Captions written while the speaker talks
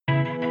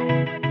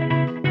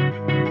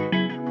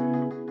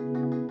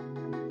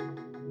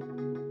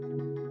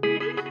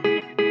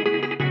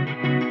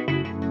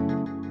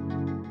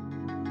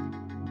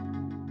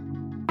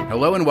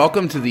Hello and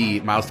welcome to the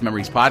Miles to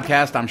Memories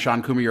podcast. I'm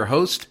Sean Coomer, your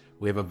host.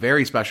 We have a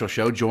very special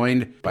show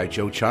joined by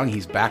Joe Chung.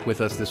 He's back with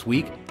us this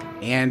week.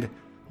 And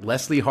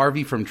Leslie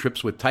Harvey from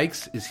Trips with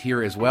Tykes is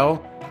here as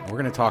well. We're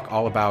going to talk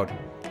all about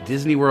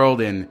Disney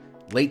World in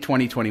late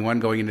 2021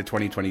 going into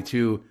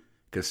 2022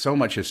 because so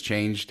much has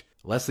changed.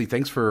 Leslie,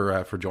 thanks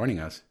for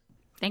joining us.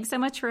 Thanks so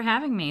much for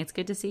having me. It's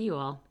good to see you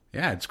all.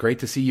 Yeah, it's great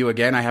to see you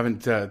again. I haven't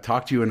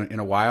talked to you in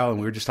a while, and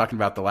we were just talking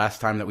about the last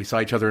time that we saw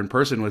each other in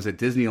person was at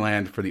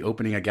Disneyland for the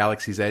opening of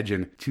Galaxy's Edge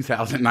in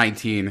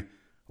 2019.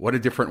 What a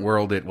different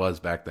world it was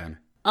back then.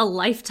 A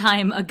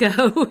lifetime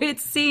ago,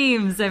 it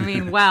seems. I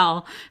mean,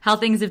 wow, how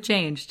things have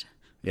changed.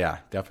 Yeah,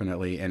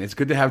 definitely. And it's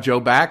good to have Joe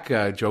back.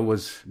 Joe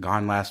was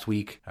gone last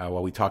week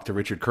while we talked to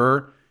Richard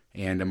Kerr,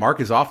 and Mark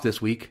is off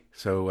this week,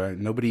 so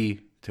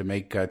nobody to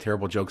make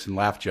terrible jokes and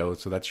laugh, Joe,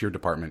 so that's your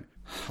department.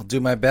 I'll do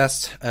my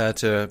best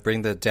to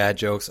bring the dad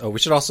jokes. Oh, we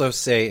should also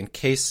say, in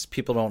case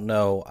people don't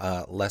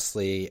know,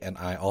 Leslie and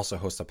I also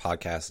host a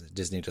podcast,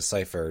 Disney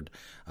Deciphered,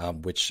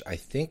 which I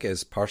think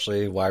is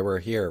partially why we're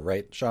here,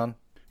 right, Sean?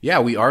 Yeah,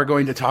 we are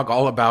going to talk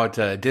all about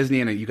Disney,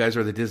 and you guys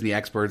are the Disney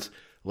experts.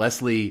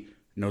 Leslie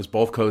knows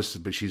both coasts,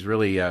 but she's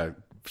really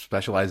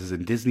specializes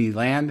in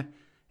Disneyland.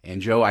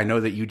 And Joe, I know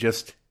that you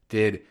just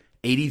did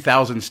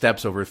 80,000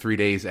 steps over 3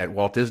 days at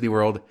Walt Disney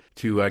World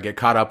to get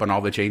caught up on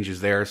all the changes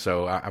there.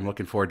 So I'm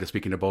looking forward to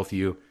speaking to both of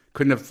you.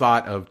 Couldn't have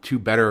thought of two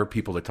better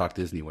people to talk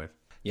Disney with.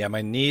 Yeah,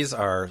 my knees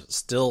are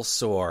still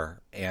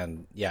sore.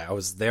 And yeah, I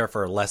was there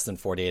for less than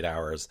 48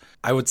 hours.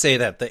 I would say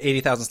that the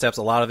 80,000 steps,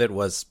 a lot of it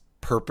was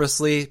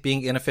purposely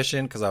being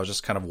inefficient because I was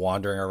just kind of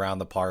wandering around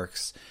the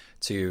parks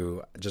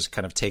to just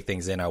kind of take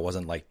things in. I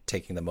wasn't like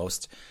taking the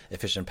most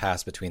efficient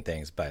pass between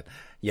things. But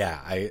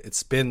yeah,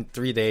 it's been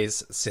 3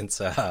 days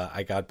since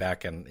I got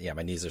back, and yeah,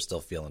 my knees are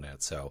still feeling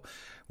it. So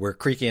we're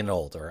creaky and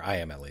old, or I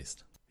am at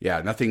least. Yeah,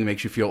 nothing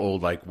makes you feel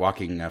old like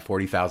walking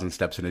 40,000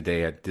 steps in a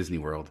day at Disney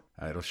World.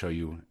 It'll show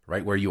you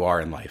right where you are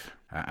in life.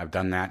 I've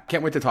done that.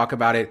 Can't wait to talk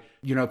about it.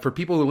 You know, for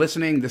people who are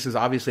listening, this is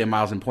obviously a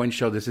Miles and Points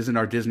show. This isn't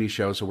our Disney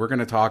show. So we're going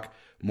to talk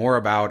more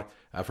about,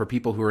 for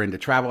people who are into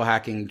travel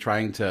hacking,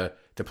 trying to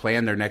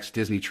plan their next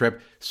Disney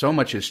trip. So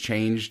much has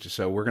changed.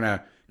 So we're going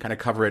to kind of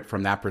cover it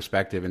from that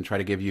perspective and try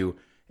to give you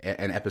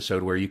an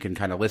episode where you can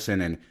kind of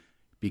listen and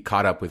be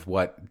caught up with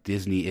what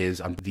Disney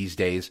is on these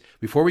days.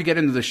 Before we get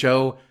into the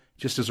show,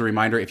 just as a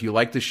reminder, if you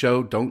like the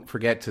show, don't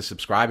forget to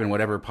subscribe in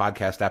whatever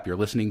podcast app you're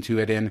listening to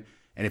it in.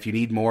 And if you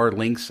need more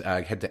links,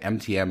 head to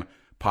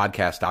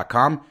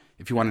mtmpodcast.com.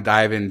 If you want to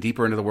dive in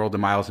deeper into the world of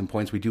Miles and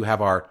Points, we do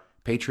have our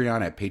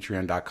Patreon at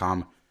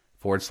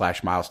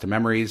patreon.com/Miles to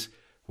Memories,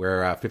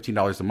 where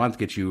 $15 a month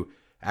gets you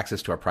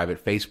access to our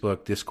private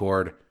Facebook,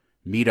 Discord,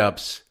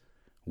 meetups,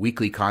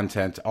 weekly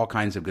content, all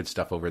kinds of good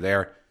stuff over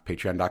there.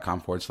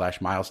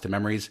 Patreon.com/Miles to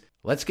Memories.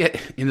 Let's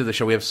get into the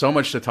show. We have so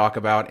much to talk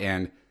about,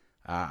 and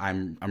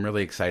I'm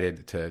really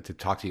excited to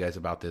talk to you guys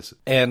about this.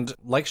 And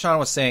like Sean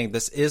was saying,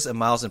 this is a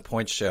Miles and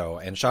Points show.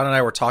 And Sean and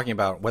I were talking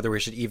about whether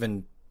we should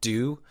even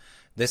do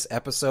this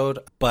episode.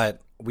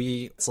 But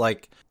it's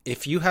like,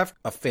 if you have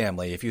a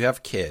family, if you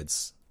have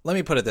kids, let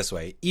me put it this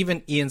way.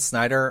 Even Ian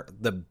Snyder,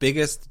 the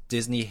biggest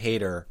Disney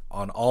hater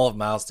on all of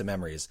Miles to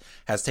Memories,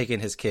 has taken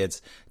his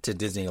kids to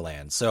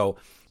Disneyland. So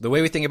the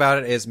way we think about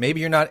it is, maybe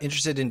you're not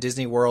interested in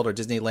Disney World or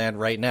Disneyland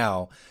right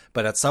now,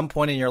 but at some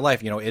point in your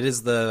life, it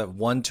is the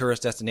one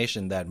tourist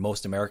destination that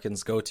most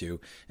Americans go to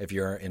if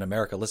you're in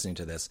America listening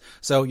to this.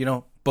 So,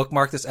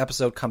 bookmark this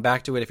episode, come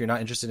back to it if you're not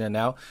interested in it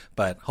now,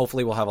 but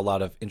hopefully we'll have a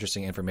lot of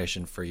interesting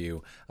information for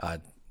you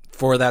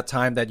for that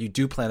time that you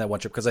do plan that one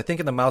trip. Because I think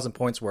in the Miles and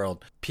Points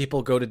world,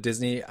 people go to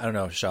Disney, I don't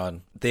know,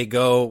 Sean, they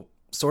go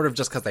sort of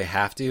just because they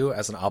have to,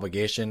 as an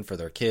obligation for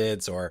their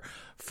kids, or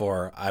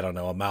for, I don't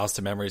know, a Miles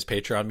to Memories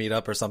Patreon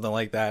meetup or something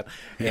like that.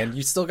 Yeah. And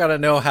you still got to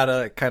know how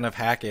to kind of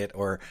hack it,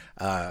 or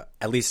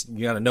at least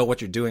you got to know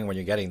what you're doing when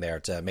you're getting there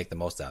to make the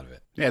most out of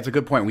it. Yeah, it's a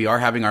good point. We are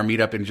having our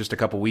meetup in just a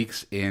couple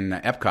weeks in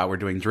Epcot. We're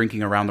doing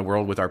Drinking Around the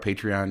World with our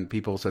Patreon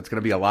people. So it's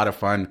going to be a lot of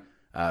fun,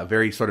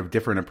 very sort of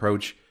different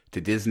approach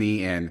to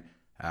Disney. And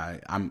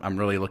I'm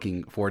really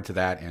looking forward to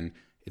that. And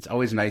it's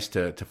always nice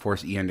to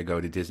force Ian to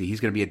go to Disney. He's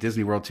going to be at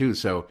Disney World too.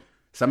 So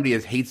somebody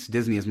that hates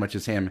Disney as much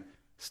as him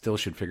still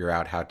should figure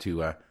out how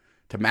to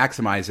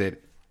maximize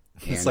it.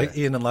 It's like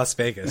Ian in Las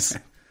Vegas.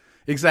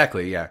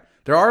 Exactly, yeah.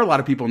 There are a lot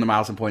of people in the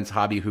Miles and Points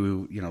hobby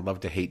who, love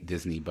to hate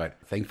Disney, but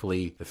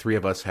thankfully the three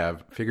of us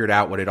have figured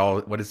out what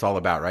it's all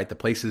about, right? The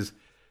places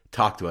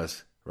talk to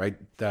us, right?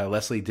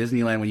 Leslie,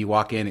 Disneyland, when you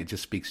walk in, it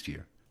just speaks to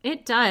you.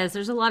 It does.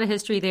 There's a lot of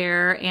history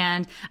there,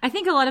 and I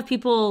think a lot of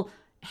people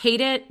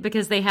hate it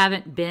because they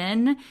haven't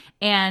been,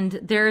 and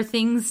there are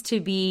things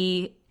to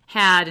be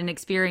had and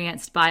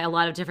experienced by a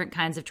lot of different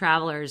kinds of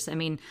travelers. I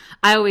mean,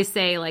 I always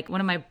say, like, one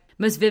of my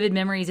most vivid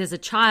memories as a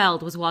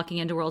child was walking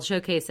into World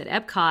Showcase at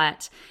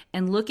Epcot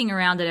and looking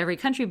around at every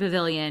country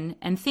pavilion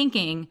and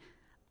thinking,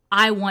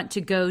 I want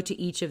to go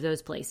to each of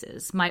those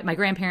places. My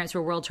grandparents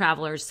were world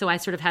travelers, so I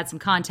sort of had some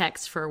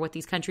context for what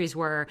these countries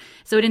were.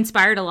 So it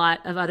inspired a lot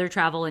of other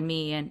travel in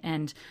me,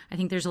 and I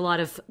think there's a lot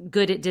of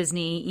good at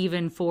Disney,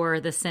 even for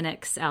the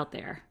cynics out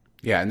there.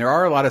 Yeah, and there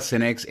are a lot of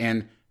cynics,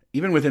 and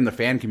even within the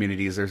fan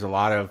communities, there's a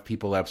lot of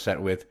people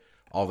upset with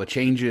all the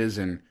changes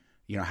and,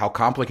 how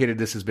complicated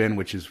this has been,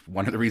 which is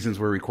one of the reasons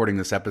we're recording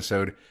this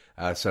episode.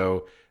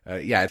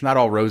 Yeah, it's not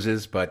all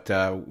roses, but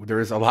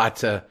there's a lot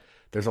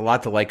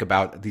to like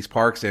about these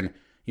parks. And,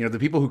 the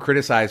people who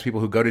criticize people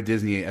who go to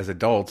Disney as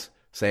adults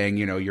saying,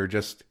 you're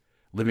just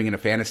living in a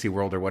fantasy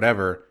world or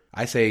whatever.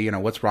 I say,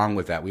 what's wrong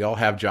with that? We all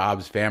have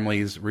jobs,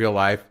 families, real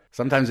life.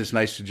 Sometimes it's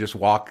nice to just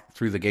walk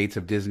through the gates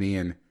of Disney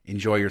and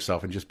enjoy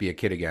yourself and just be a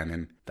kid again.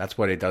 And that's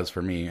what it does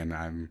for me. And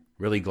I'm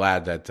really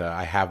glad that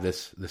I have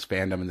this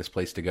fandom and this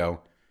place to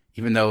go,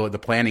 even though the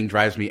planning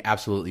drives me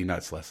absolutely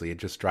nuts, Leslie. It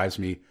just drives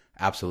me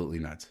absolutely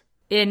nuts.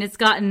 And it's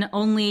gotten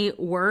only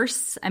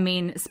worse. I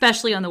mean,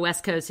 especially on the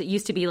West Coast. It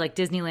used to be like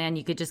Disneyland.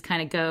 You could just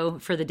kind of go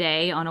for the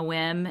day on a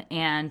whim,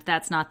 and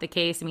that's not the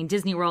case. I mean,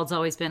 Disney World's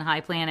always been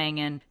high planning,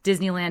 and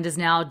Disneyland is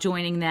now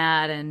joining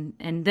that, and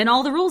then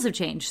all the rules have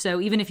changed.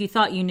 So even if you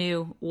thought you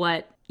knew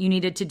what you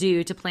needed to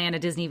do to plan a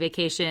Disney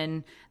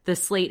vacation, the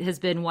slate has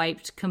been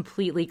wiped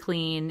completely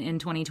clean in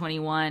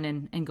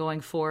 2021 and going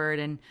forward,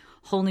 and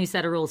whole new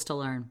set of rules to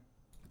learn.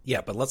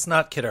 Yeah, but let's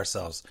not kid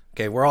ourselves.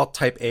 Okay, we're all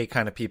type A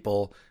kind of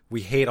people. We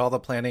hate all the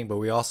planning, but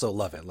we also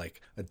love it. Like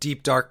a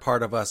deep, dark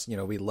part of us,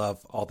 we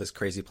love all this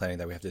crazy planning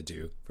that we have to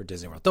do for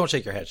Disney World. Don't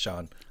shake your head,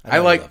 Sean. I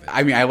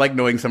like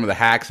knowing some of the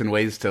hacks and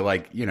ways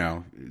to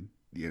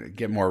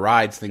get more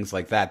rides, things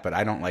like that. But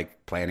I don't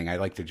like planning. I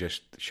like to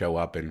just show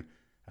up and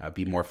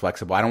be more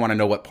flexible. I don't want to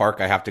know what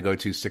park I have to go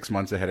to 6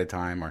 months ahead of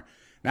time.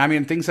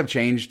 Things have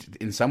changed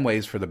in some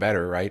ways for the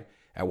better, right?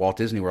 At Walt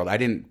Disney World, I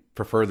didn't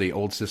prefer the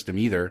old system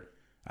either.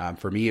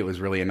 For me, it was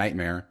really a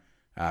nightmare.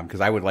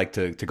 Because I would like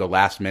to go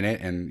last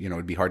minute and,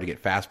 it'd be hard to get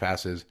fast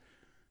passes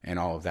and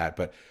all of that.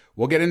 But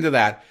we'll get into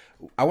that.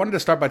 I wanted to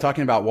start by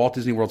talking about Walt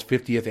Disney World's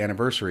 50th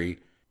anniversary.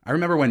 I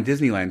remember when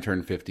Disneyland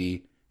turned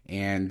 50,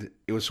 and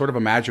it was sort of a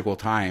magical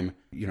time,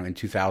 in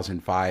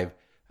 2005.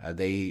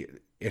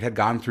 It had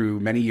gone through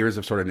many years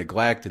of sort of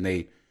neglect, and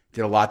they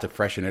did a lot to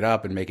freshen it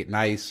up and make it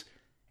nice.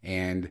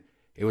 And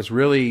it was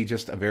really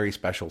just a very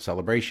special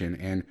celebration.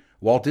 And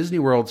Walt Disney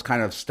World's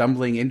kind of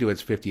stumbling into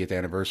its 50th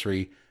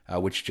anniversary,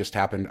 which just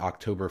happened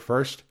October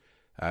 1st.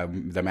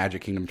 The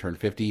Magic Kingdom turned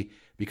 50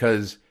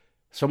 because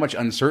so much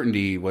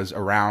uncertainty was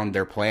around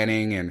their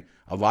planning, and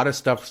a lot of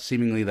stuff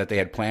seemingly that they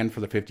had planned for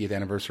the 50th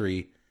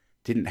anniversary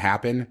didn't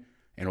happen,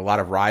 and a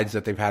lot of rides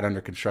that they've had under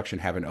construction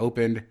haven't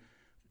opened.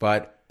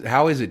 But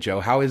how is it,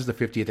 Joe? How is the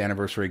 50th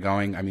anniversary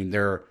going? I mean,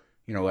 they're,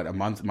 a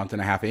month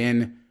and a half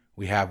in.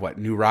 We have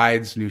new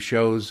rides, new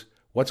shows.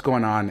 What's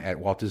going on at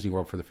Walt Disney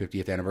World for the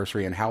 50th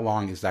anniversary, and how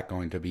long is that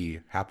going to be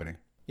happening?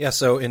 Yeah,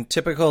 so in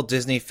typical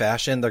Disney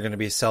fashion, they're going to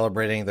be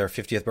celebrating their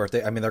 50th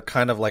birthday. I mean, they're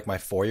kind of like my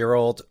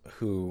 4-year-old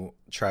who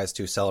tries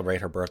to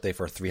celebrate her birthday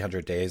for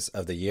 300 days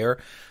of the year.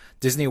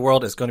 Disney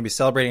World is going to be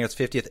celebrating its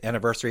 50th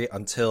anniversary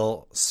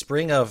until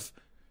spring of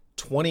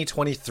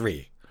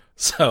 2023.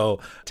 So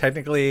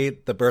technically,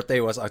 the birthday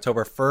was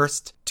October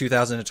 1st,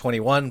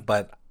 2021,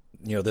 but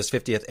this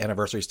 50th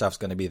anniversary stuff is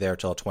going to be there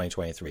till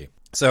 2023.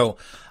 So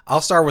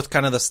I'll start with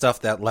kind of the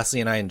stuff that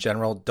Leslie and I in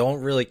general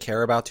don't really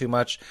care about too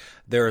much.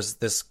 There's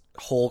this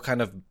whole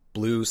kind of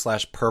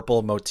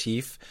blue/purple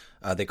motif.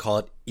 They call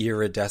it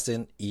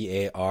iridescent,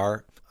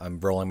 EAR. I'm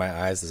rolling my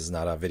eyes. This is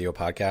not a video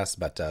podcast,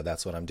 but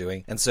that's what I'm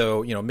doing. And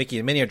so, Mickey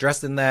and Minnie are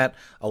dressed in that.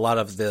 A lot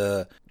of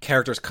the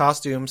characters'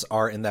 costumes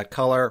are in that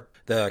color.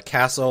 The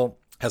castle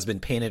has been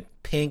painted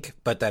pink,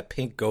 but that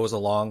pink goes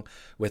along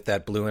with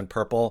that blue and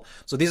purple.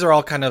 So these are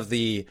all kind of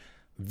the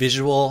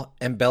visual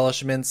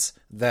embellishments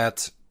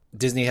that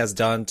Disney has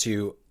done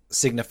to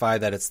signify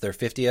that it's their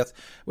 50th,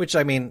 which,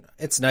 I mean,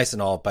 it's nice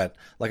and all, but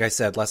like I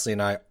said, Leslie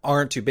and I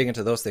aren't too big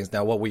into those things.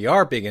 Now, what we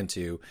are big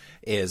into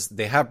is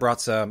they have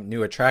brought some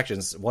new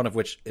attractions, one of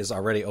which is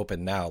already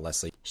open now,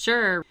 Leslie.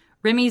 Sure.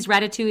 Remy's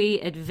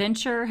Ratatouille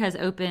Adventure has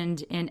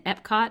opened in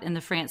Epcot in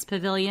the France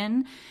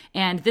Pavilion,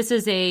 and this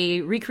is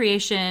a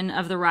recreation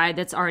of the ride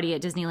that's already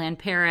at Disneyland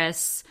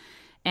Paris.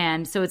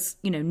 And so it's,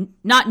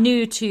 not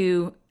new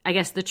to, I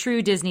guess, the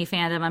true Disney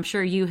fandom. I'm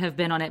sure you have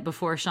been on it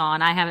before,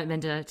 Sean. I haven't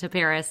been to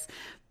Paris.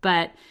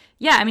 But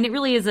yeah, I mean, it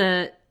really is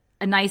a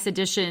nice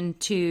addition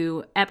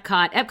to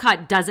Epcot.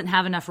 Epcot doesn't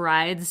have enough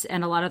rides,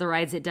 and a lot of the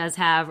rides it does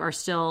have are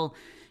still,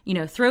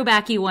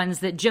 throwbacky ones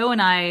that Joe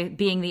and I,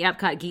 being the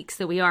Epcot geeks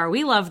that we are,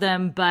 we love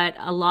them, but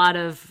a lot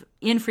of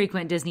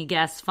infrequent Disney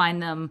guests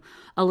find them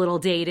a little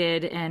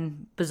dated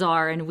and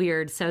bizarre and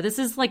weird. So this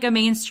is like a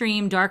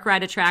mainstream dark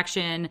ride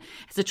attraction.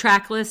 It's a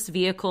trackless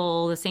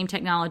vehicle, the same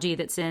technology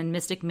that's in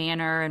Mystic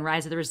Manor and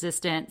Rise of the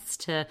Resistance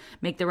to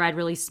make the ride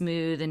really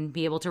smooth and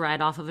be able to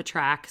ride off of a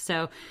track.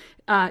 So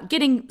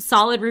getting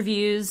solid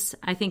reviews.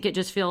 I think it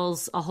just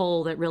fills a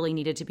hole that really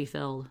needed to be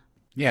filled.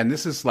 Yeah, and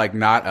this is like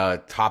not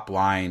a top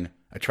line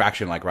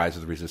attraction like Rise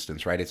of the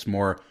Resistance, right? It's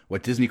more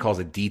what Disney calls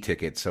a D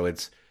ticket. So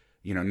it's,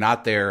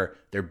 not their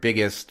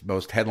biggest,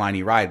 most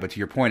headliney ride, but to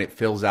your point, it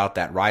fills out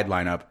that ride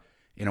lineup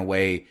in a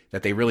way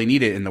that they really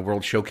need it in the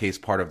World Showcase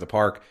part of the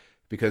park,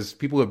 because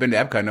people who have been to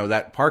Epcot know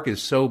that park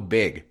is so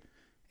big.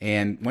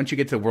 And once you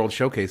get to World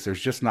Showcase,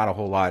 there's just not a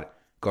whole lot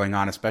going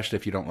on, especially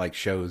if you don't like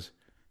shows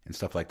and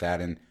stuff like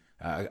that. And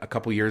A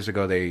couple years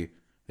ago, they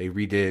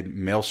redid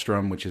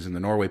Maelstrom, which is in the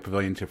Norway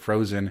Pavilion, to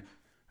Frozen,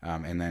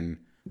 and then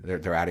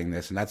they're adding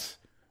this, and that's,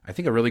 I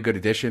think, a really good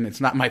addition.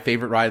 It's not my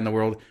favorite ride in the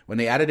world. When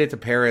they added it to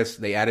Paris,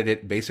 they added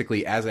it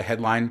basically as a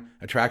headline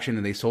attraction,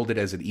 and they sold it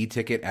as an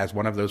e-ticket as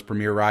one of those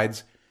premier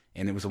rides,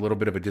 and it was a little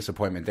bit of a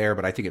disappointment there,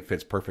 but I think it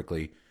fits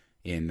perfectly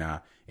in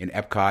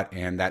Epcot,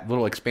 and that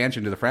little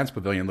expansion to the France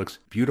Pavilion looks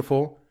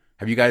beautiful.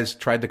 Have you guys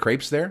tried the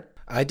crepes there?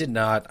 I did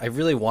not. I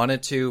really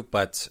wanted to,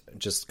 but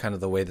just kind of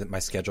the way that my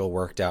schedule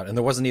worked out, and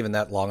there wasn't even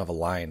that long of a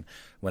line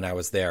when I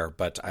was there,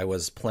 but I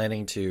was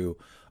planning to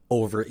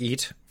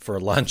overeat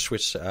for lunch,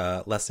 which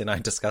Leslie and I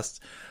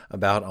discussed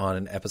about on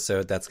an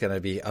episode that's going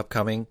to be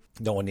upcoming.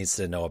 No one needs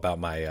to know about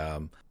my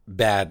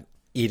bad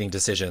eating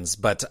decisions,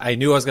 but I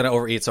knew I was going to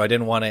overeat, so I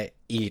didn't want to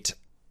eat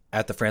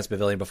at the France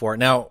Pavilion before.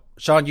 Now,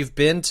 Sean, you've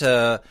been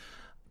to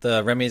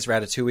the Remy's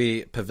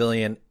Ratatouille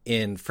Pavilion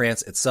in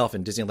France itself,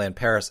 in Disneyland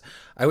Paris.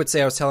 I would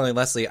say, I was telling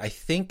Leslie, I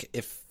think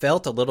it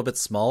felt a little bit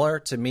smaller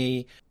to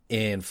me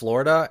in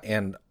Florida,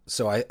 and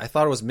so I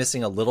thought it was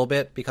missing a little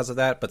bit because of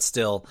that, but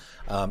still,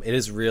 it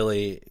is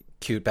really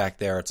cute back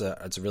there. It's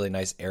a really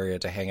nice area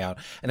to hang out,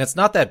 and it's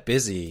not that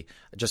busy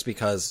just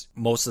because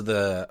most of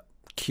the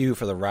queue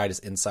for the ride is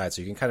inside,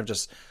 so you can kind of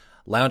just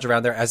lounge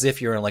around there as if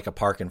you're in like a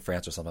park in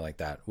France or something like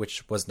that,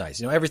 which was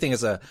nice. You know, everything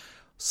is a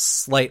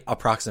slight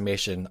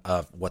approximation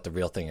of what the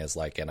real thing is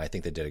like, and I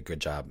think they did a good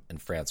job in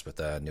France with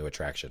the new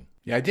attraction.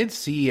 Yeah, I did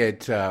see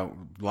it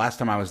last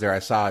time I was there. I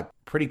saw it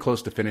pretty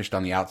close to finished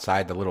on the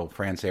outside, the little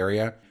France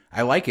area.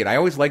 I like it. I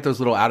always like those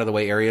little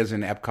out-of-the-way areas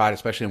in Epcot,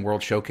 especially in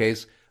World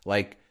Showcase,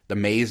 like the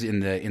maze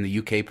in the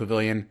UK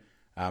Pavilion.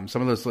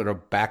 Some of those little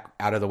back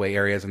out-of-the-way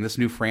areas, and this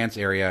new France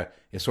area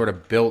is sort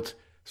of built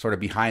sort of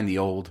behind the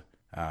old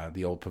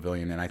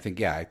pavilion, and I think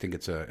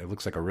it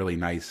looks like a really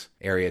nice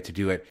area to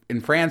do it.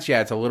 In France,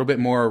 yeah, it's a little bit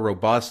more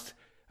robust,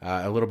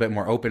 a little bit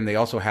more open. They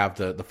also have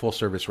the full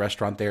service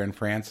restaurant there in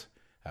France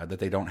that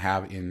they don't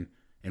have in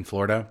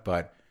Florida,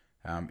 but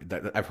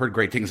I've heard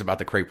great things about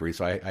the creperie,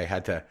 so I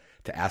had to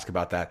ask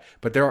about that.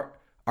 But there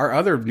are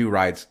other new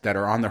rides that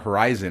are on the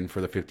horizon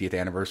for the 50th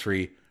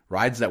anniversary,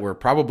 rides that were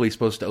probably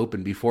supposed to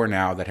open before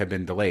now that have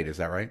been delayed. Is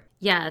that right?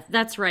 Yeah,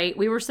 that's right.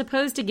 We were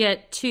supposed to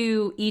get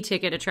 2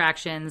 e-ticket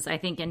attractions, I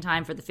think, in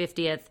time for the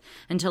 50th,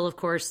 until, of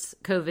course,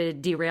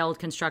 COVID derailed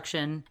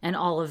construction and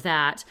all of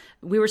that.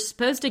 We were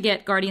supposed to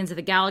get Guardians of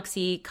the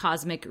Galaxy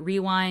Cosmic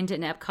Rewind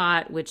in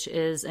Epcot, which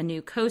is a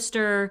new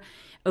coaster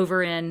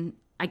over in,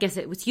 I guess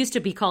it was used to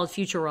be called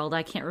Future World.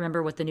 I can't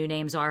remember what the new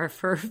names are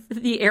for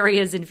the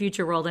areas in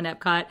Future World and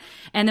Epcot.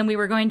 And then we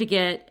were going to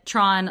get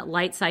Tron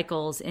Light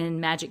Cycles in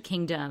Magic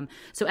Kingdom.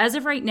 So as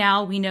of right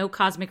now, we know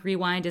Cosmic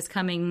Rewind is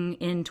coming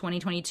in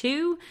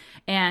 2022,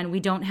 and we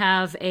don't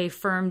have a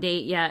firm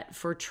date yet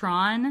for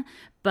Tron,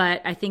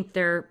 but I think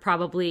they're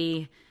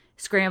probably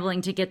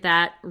scrambling to get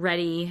that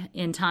ready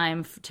in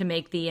time to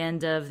make the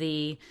end of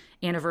the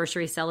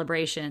anniversary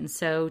celebration.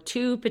 So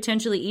 2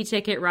 potentially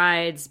e-ticket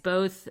rides,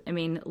 both,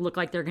 look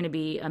like they're going to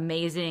be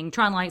amazing.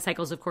 Tron Light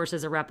Cycles, of course,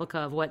 is a replica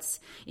of what's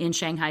in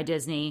Shanghai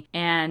Disney.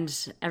 And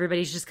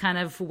everybody's just kind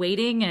of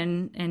waiting,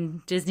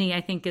 and Disney,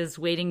 I think, is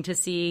waiting to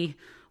see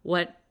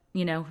what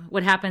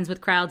happens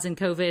with crowds and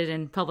COVID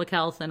and public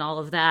health and all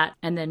of that.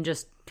 And then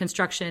just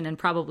construction and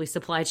probably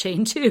supply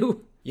chain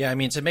too. Yeah,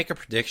 to make a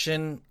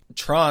prediction,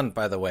 Tron,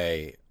 by the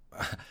way,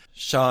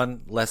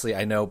 Sean, Leslie,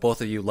 I know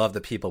both of you love the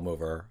People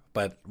Mover,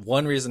 but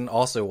one reason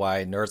also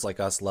why nerds like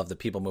us love the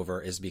People Mover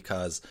is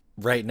because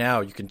right now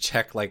you can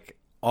check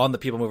on the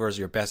People Mover is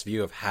your best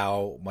view of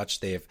how much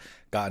they've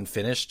gotten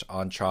finished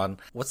on Tron.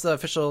 What's the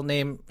official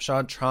name,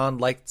 Sean? Tron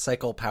Light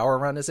Cycle Power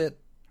Run, is it?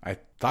 I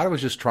thought it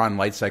was just Tron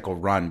Light Cycle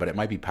Run, but it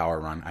might be Power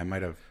Run. I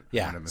might have.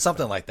 Yeah,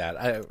 something like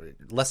that.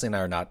 Leslie and I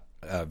are not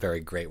very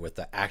great with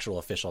the actual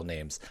official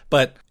names,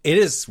 but it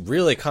is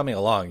really coming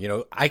along.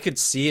 I could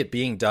see it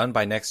being done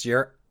by next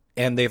year.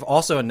 And they've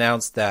also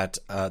announced that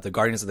the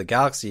Guardians of the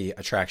Galaxy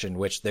attraction,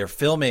 which they're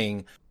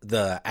filming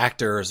the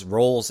actors'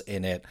 roles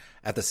in it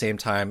at the same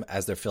time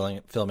as they're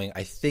filming,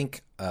 I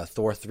think,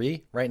 Thor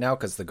 3 right now,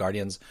 because the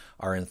Guardians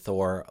are in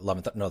Thor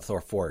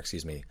 4,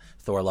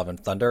 Thor Love and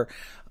Thunder.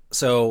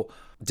 So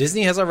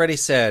Disney has already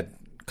said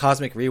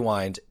Cosmic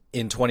Rewind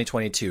in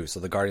 2022,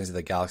 so the Guardians of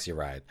the Galaxy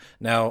ride.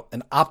 Now,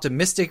 an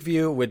optimistic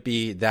view would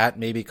be that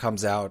maybe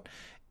comes out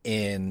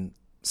in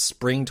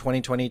spring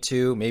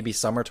 2022, maybe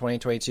summer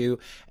 2022,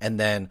 and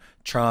then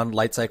Tron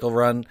Light Cycle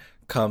Run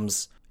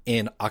comes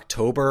in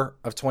October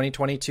of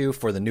 2022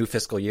 for the new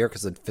fiscal year,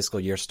 because the fiscal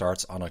year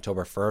starts on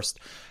October 1st.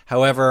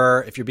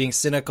 However, if you're being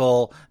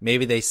cynical,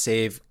 maybe they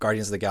save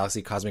Guardians of the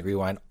Galaxy Cosmic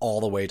Rewind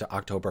all the way to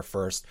October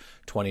 1st,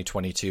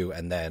 2022,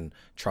 and then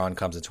Tron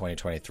comes in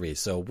 2023.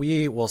 So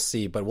we will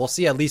see, but we'll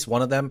see at least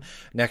one of them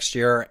next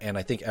year, and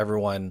I think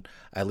everyone,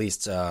 at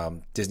least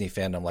Disney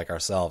fandom like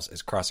ourselves,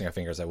 is crossing our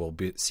fingers that we'll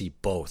see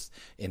both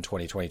in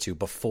 2022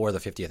 before the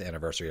 50th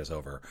anniversary is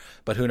over.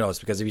 But who knows,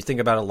 because if you think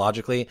about it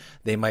logically,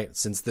 they might,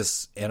 since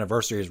this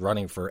anniversary is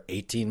running for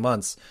 18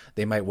 months,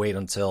 they might wait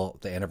until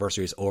the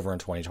anniversary is over in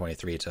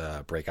 2023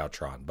 to break out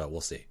Tron, but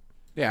we'll see.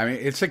 Yeah, I mean,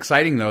 it's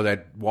exciting though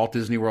that Walt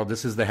Disney World,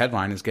 this is the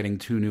headline, is getting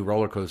 2 new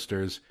roller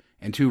coasters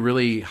and 2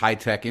 really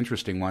high-tech,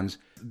 interesting ones.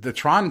 The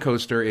Tron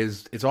coaster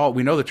it's all,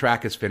 we know the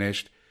track is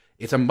finished.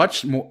 It's a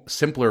much more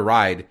simpler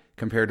ride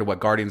compared to what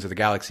Guardians of the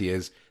Galaxy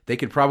is. They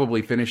could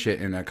probably finish it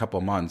in a couple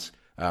of months.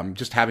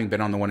 Just having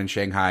been on the one in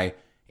Shanghai,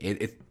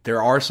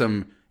 there are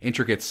some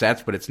intricate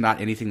sets, but it's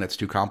not anything that's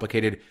too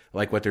complicated,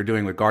 like what they're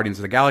doing with Guardians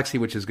of the Galaxy,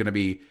 which is going to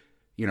be,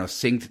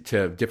 synced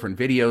to different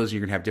videos.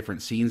 You're going to have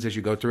different scenes as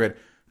you go through it,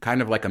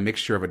 kind of like a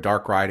mixture of a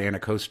dark ride and a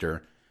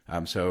coaster.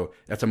 So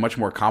that's a much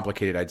more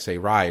complicated, I'd say,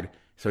 ride.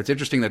 So it's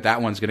interesting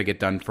that one's going to get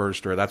done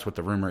first, or that's what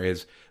the rumor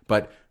is.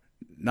 But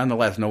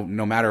nonetheless, no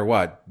matter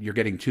what, you're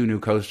getting 2 new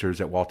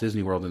coasters at Walt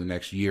Disney World in the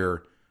next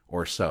year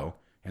or so.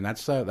 And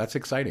that's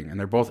exciting. And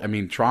they're both, I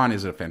mean, Tron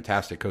is a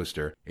fantastic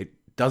coaster. It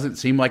doesn't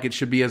seem like it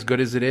should be as good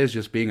as it is,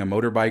 just being a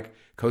motorbike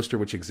coaster,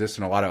 which exists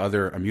in a lot of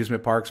other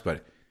amusement parks,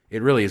 but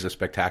it really is a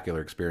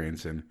spectacular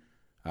experience, and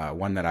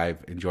one that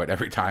I've enjoyed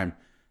every time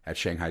at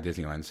Shanghai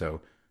Disneyland.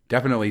 So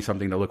definitely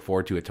something to look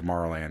forward to at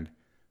Tomorrowland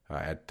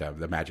at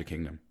the Magic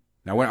Kingdom.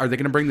 Now, are they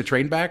going to bring the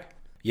train back?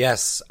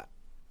 Yes.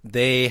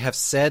 They have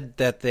said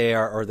that they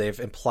are, or they've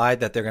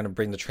implied that they're going to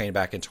bring the train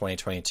back in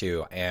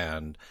 2022.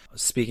 And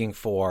speaking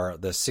for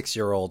the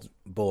 6-year-old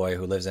boy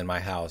who lives in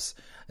my house,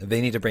 they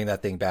need to bring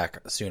that thing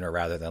back sooner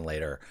rather than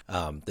later.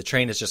 The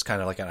train is just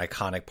kind of like an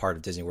iconic part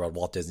of Disney World.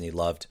 Walt Disney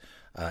loved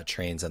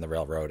trains and the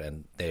railroad,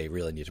 and they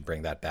really need to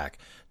bring that back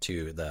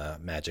to the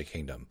Magic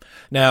Kingdom.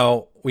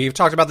 Now, we've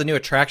talked about the new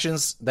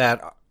attractions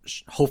that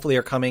hopefully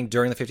are coming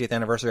during the 50th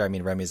anniversary. I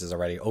mean, Remy's is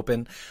already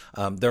open.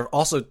 There are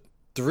also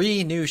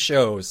 3 new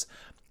shows.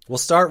 We'll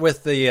start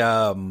with the,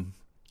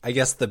 I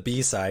guess, the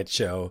B-side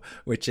show,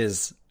 which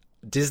is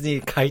Disney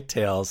Kite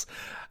Tales,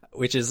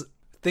 which is,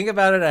 think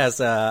about it as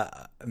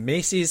a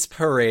Macy's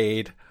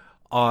parade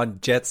on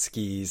jet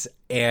skis,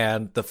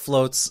 and the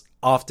floats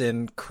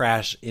often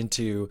crash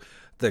into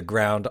the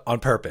ground on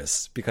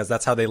purpose because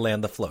that's how they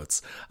land the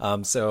floats.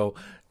 So,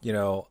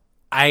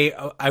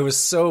 I was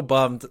so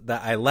bummed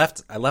that I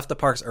left the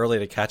parks early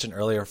to catch an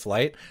earlier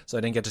flight, so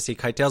I didn't get to see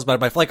Kite Tales, but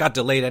my flight got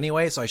delayed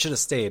anyway, so I should have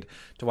stayed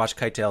to watch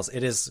Kite Tales.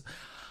 It is,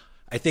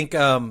 I think,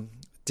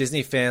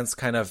 Disney fans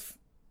kind of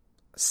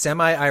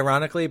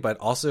semi-ironically, but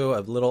also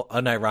a little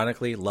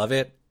unironically love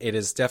it. It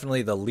is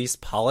definitely the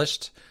least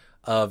polished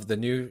of the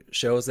new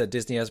shows that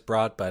Disney has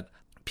brought, but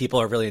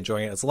people are really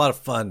enjoying it. It's a lot of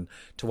fun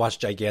to watch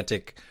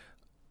gigantic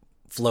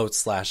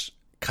floats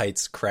 /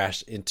 kites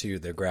crash into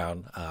the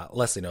ground.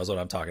 Leslie knows what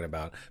I'm talking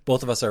about.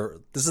 Both of us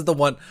are. This is the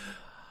one.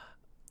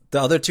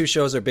 The other 2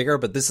 shows are bigger,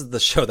 but this is the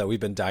show that we've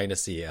been dying to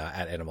see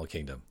at Animal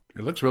Kingdom.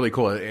 It looks really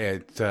cool.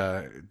 It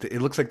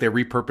looks like they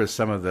repurposed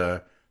some of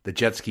the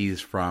jet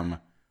skis from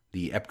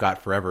the Epcot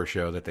Forever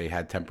show that they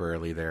had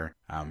temporarily there.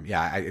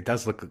 It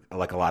does look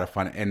like a lot of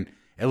fun, and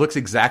it looks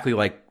exactly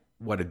like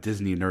what a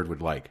Disney nerd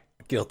would like.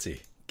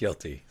 Guilty.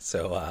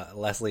 So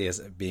Leslie is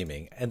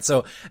beaming. And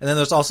then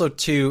there's also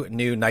 2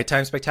 new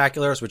nighttime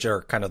spectaculars, which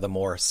are kind of the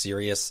more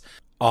serious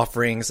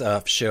offerings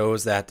of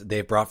shows that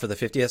they brought for the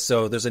 50th.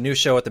 So there's a new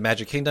show at the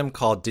Magic Kingdom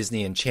called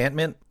Disney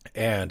Enchantment,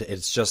 and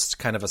it's just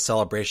kind of a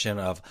celebration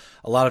of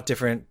a lot of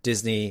different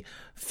Disney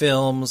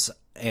films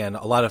and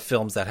a lot of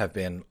films that have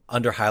been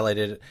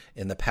under-highlighted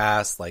in the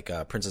past, like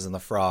Princess and the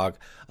Frog,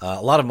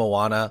 a lot of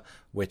Moana,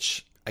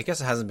 which I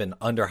guess it hasn't been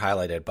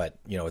under-highlighted, but,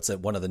 it's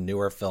one of the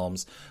newer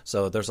films.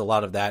 So there's a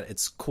lot of that.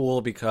 It's cool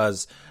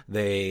because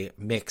they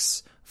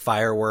mix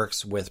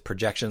fireworks with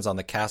projections on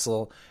the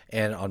castle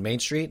and on Main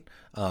Street.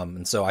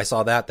 And so I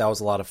saw that. That was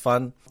a lot of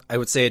fun. I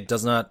would say it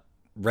does not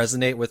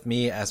resonate with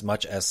me as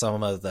much as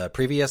some of the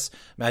previous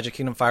Magic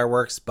Kingdom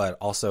fireworks, but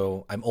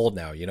also I'm old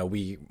now.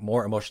 We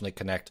more emotionally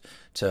connect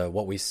to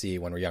what we see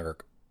when we're younger.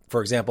 For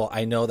example,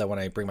 I know that when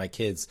I bring my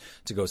kids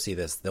to go see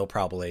this, they'll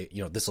probably,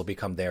 this will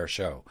become their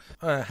show.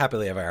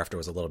 Happily Ever After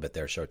was a little bit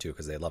their show too,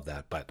 because they love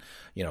that. But,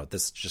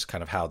 this is just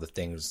kind of how the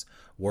things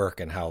work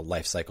and how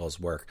life cycles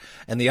work.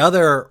 And the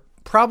other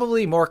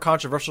probably more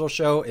controversial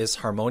show is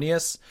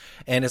Harmonious.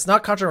 And it's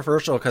not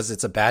controversial because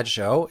it's a bad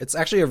show. It's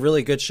actually a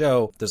really good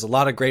show. There's a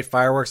lot of great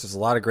fireworks. There's a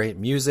lot of great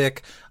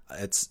music.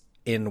 It's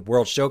in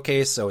World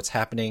Showcase, so it's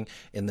happening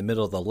in the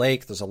middle of the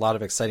lake. There's a lot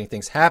of exciting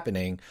things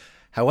happening.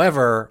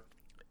 However,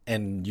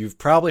 and you've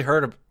probably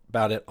heard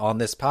about it on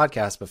this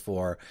podcast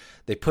before,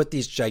 they put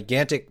these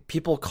gigantic,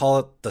 people call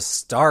it the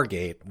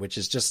Stargate, which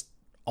is just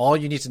all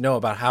you need to know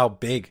about how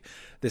big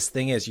this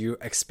thing is. You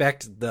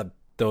expect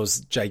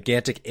those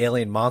gigantic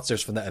alien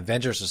monsters from the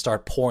Avengers to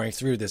start pouring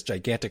through this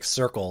gigantic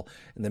circle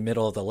in the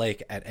middle of the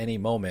lake at any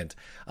moment.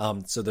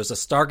 So there's a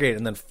Stargate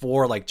and then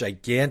 4 like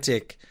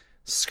gigantic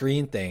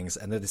screen things,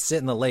 and they sit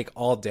in the lake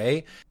all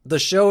day. The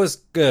show is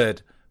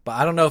good, but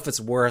I don't know if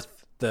it's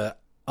worth the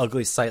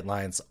ugly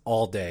sightlines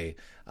all day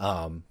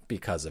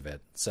because of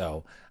it.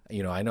 So,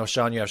 I know,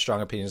 Sean, you have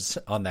strong opinions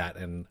on that,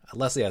 and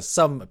Leslie has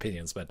some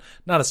opinions, but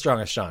not as strong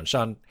as Sean.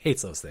 Sean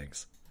hates those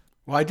things.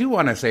 Well, I do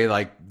want to say,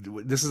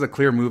 this is a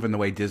clear move in the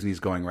way Disney's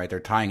going, right?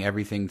 They're tying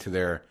everything to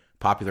their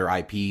popular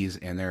IPs,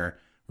 and they're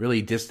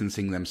really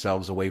distancing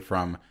themselves away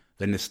from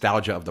the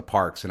nostalgia of the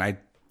parks. And I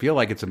feel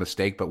like it's a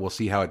mistake, but we'll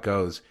see how it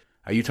goes.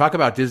 You talk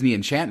about Disney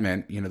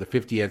Enchantment, the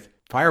 50th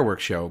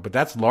fireworks show, but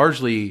that's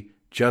largely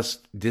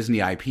just Disney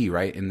IP,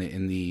 right? In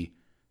the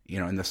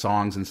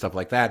songs and stuff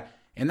like that.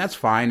 And that's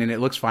fine, and it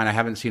looks fine. I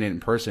haven't seen it in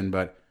person,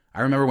 but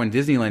I remember when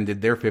Disneyland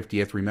did their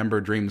 50th Remember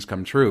Dreams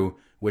Come True,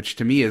 which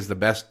to me is the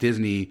best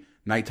Disney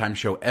nighttime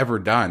show ever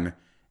done.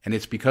 And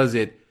it's because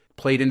it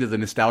played into the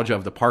nostalgia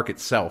of the park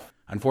itself.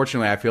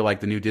 Unfortunately, I feel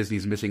like the new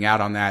Disney's missing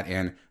out on that.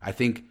 And I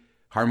think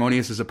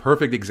Harmonious is a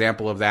perfect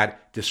example of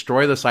that.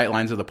 Destroy the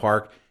sightlines of the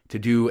park to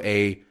do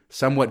a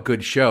somewhat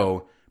good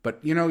show.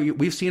 But,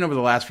 we've seen over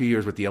the last few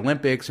years with the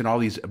Olympics and all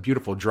these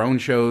beautiful drone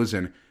shows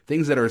and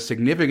things that are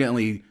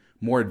significantly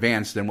more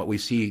advanced than what we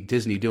see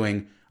Disney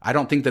doing. I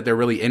don't think that they're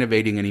really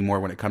innovating anymore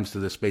when it comes to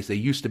this space. They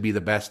used to be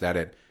the best at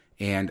it.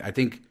 And I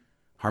think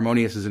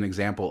Harmonious is an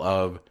example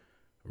of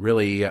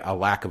really a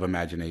lack of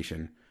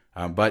imagination.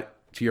 But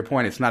to your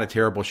point, it's not a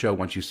terrible show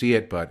once you see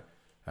it, but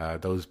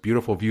those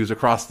beautiful views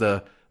across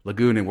the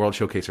lagoon and World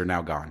Showcase are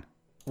now gone.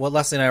 What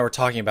Leslie and I were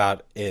talking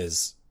about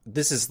is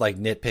this is like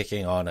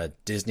nitpicking on a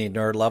Disney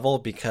nerd level,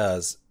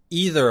 because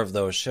either of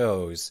those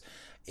shows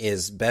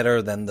is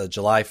better than the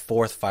July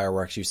 4th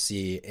fireworks you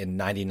see in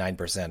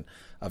 99%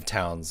 of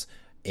towns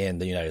in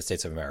the United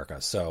States of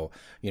America. So,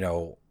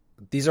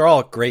 these are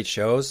all great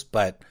shows,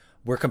 but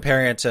we're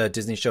comparing it to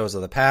Disney shows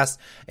of the past.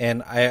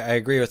 And I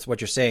agree with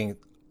what you're saying.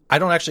 I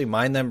don't actually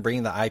mind them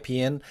bringing the IP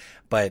in,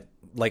 but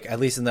like at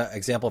least in the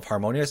example of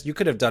Harmonious, you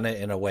could have done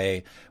it in a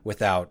way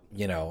without,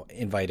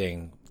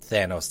 inviting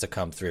Thanos to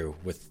come through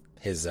with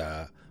his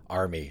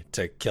army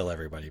to kill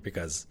everybody,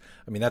 because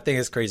that thing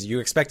is crazy. You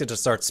expect it to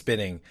start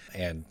spinning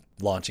and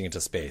launching into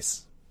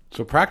space.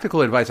 So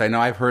practical advice. I know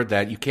I've heard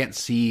that you can't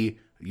see,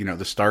 the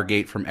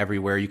Stargate from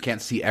everywhere. You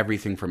can't see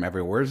everything from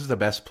everywhere. Where's the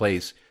best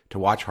place to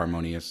watch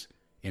Harmonious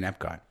in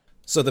Epcot?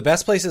 So the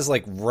best place is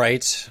like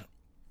right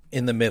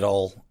in the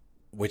middle,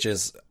 which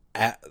is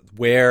at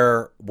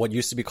where what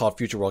used to be called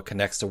Future World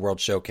connects to World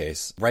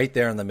Showcase. Right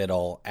there in the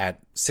middle at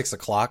 6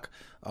 o'clock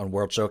on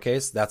World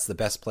Showcase. That's the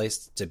best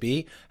place to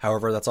be.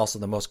 However, that's also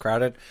the most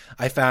crowded.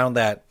 I found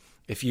that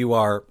if you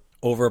are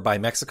over by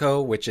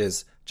Mexico, which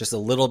is just a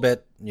little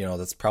bit,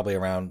 that's probably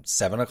around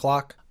 7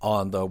 o'clock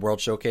on the World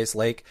Showcase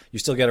Lake, you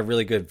still get a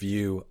really good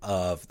view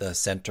of the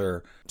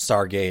center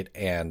Stargate,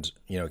 and,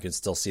 you can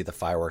still see the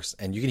fireworks,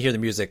 and you can hear the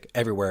music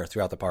everywhere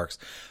throughout the parks.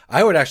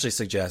 I would actually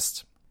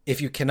suggest,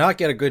 if you cannot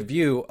get a good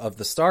view of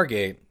the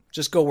Stargate,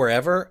 just go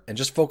wherever and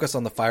just focus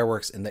on the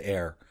fireworks in the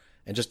air.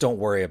 And just don't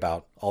worry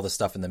about all the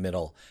stuff in the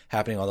middle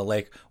happening on the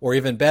lake. Or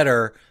even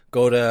better,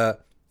 go to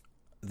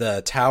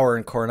the tower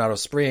in Coronado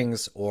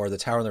Springs or the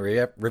tower in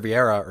the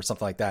Riviera or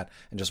something like that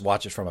and just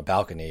watch it from a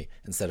balcony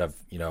instead of,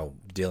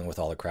 dealing with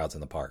all the crowds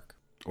in the park.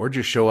 Or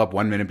just show up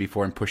 1 minute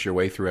before and push your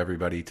way through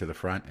everybody to the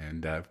front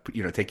and,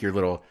 take your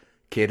little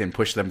kid and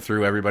push them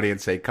through everybody and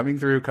say, coming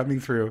through,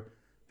 coming through.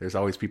 There's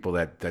always people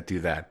that do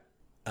that.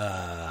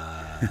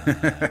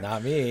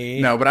 Not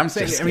me. No, but I'm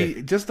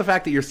saying, just the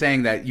fact that you're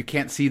saying that you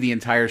can't see the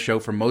entire show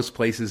from most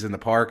places in the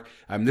park.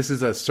 This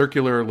is a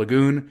circular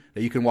lagoon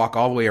that you can walk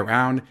all the way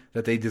around,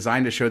 that they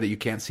designed a show that you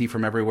can't see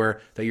from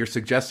everywhere, that you're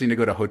suggesting to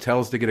go to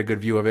hotels to get a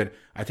good view of it.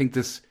 I think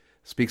this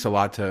speaks a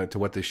lot to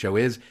what this show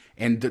is.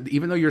 And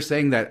even though you're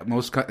saying that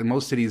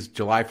most cities'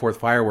 July 4th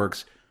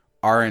fireworks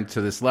aren't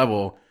to this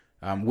level,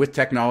 with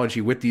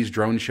technology, with these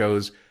drone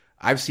shows,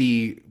 I've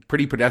seen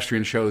pretty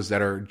pedestrian shows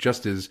that are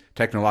just as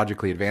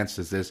technologically advanced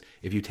as this.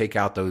 If you take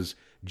out those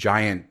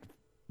giant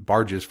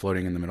barges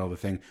floating in the middle of the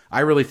thing, I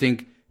really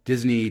think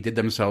Disney did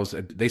themselves.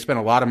 They spent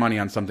a lot of money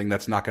on something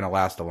that's not going to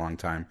last a long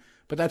time.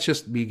 But that's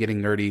just me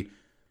getting nerdy.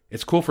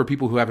 It's cool for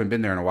people who haven't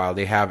been there in a while.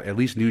 They have at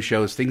least new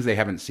shows, things they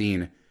haven't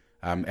seen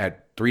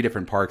at 3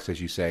 different parks, as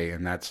you say,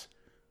 and that's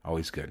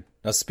always good.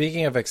 Now,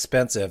 speaking of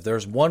expensive,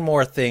 there's one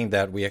more thing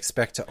that we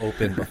expect to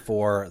open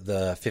before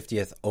the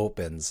 50th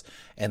opens,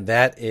 and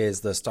that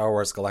is the Star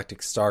Wars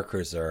Galactic Star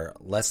Cruiser.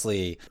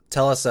 Leslie,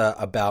 tell us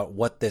about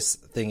what this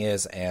thing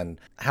is and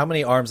how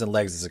many arms and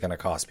legs is it going to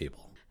cost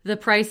people? The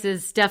price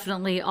is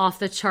definitely off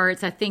the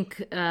charts. I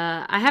think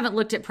I haven't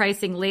looked at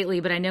pricing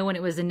lately, but I know when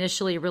it was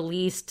initially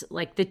released,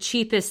 like the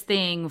cheapest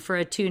thing for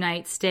a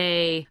 2-night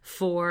stay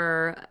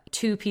for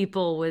 2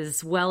 people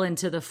was well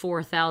into the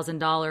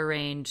 $4,000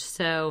 range.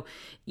 So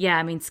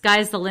yeah,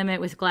 sky's the limit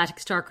with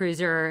Galactic Star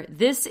Cruiser.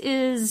 This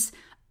is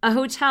a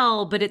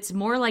hotel, but it's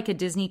more like a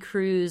Disney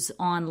cruise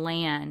on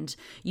land.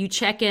 You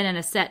check in at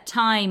a set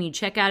time, you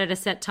check out at a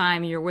set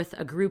time, you're with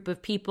a group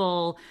of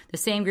people, the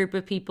same group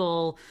of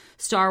people,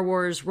 Star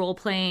Wars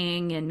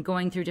role-playing and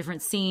going through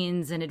different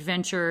scenes and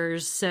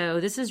adventures.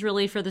 So this is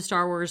really for the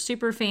Star Wars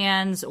super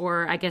fans,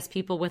 or I guess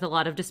people with a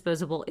lot of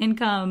disposable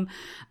income.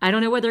 I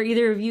don't know whether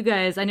either of you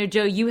guys, I know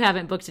Joe, you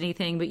haven't booked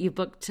anything, but you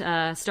booked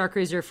Star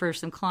Cruiser for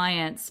some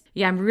clients.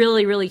 Yeah, I'm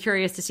really, really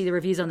curious to see the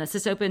reviews on this.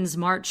 This opens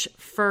March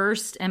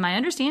 1st, and my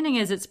understanding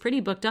is it's pretty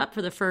booked up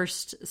for the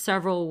first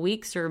several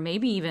weeks or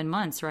maybe even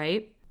months,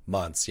 right?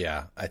 Months,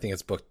 yeah. I think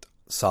it's booked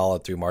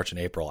solid through March and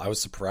April. I was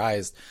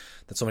surprised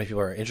that so many people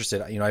are interested.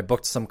 I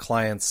booked some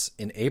clients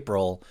in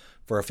April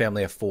for a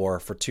family of 4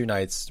 for 2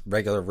 nights,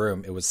 regular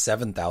room. It was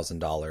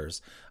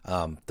 $7,000.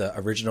 The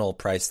original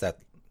price that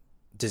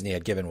Disney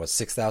had given was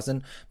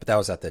 $6,000, but that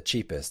was at the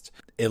cheapest.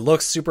 It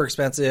looks super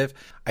expensive.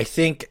 I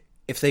think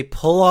if they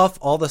pull off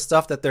all the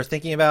stuff that they're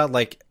thinking about,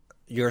 like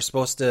you're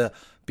supposed to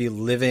be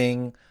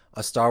living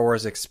a Star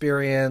Wars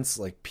experience,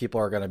 like people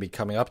are going to be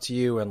coming up to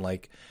you and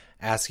like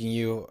asking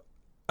you.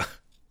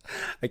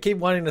 I keep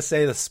wanting to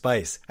say the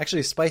spice.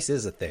 Actually, spice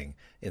is a thing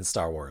in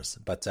Star Wars,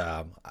 but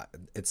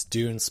it's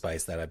Dune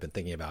spice that I've been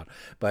thinking about.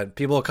 But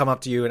people will come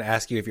up to you and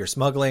ask you if you're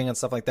smuggling and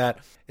stuff like that.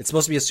 It's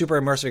supposed to be a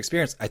super immersive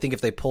experience. I think if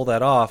they pull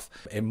that off,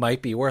 it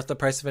might be worth the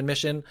price of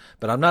admission.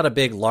 But I'm not a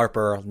big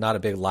LARPer, not a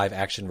big live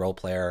action role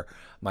player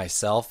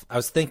myself. I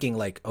was thinking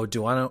like, oh,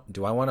 do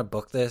I want to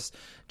book this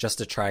just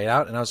to try it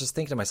out? And I was just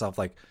thinking to myself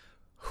like,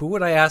 who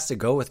would I ask to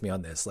go with me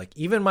on this? Like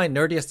even my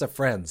nerdiest of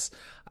friends,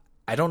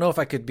 I don't know if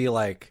I could be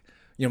like,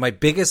 my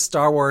biggest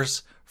Star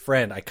Wars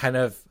friend, I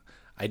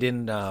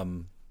didn't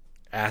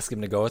ask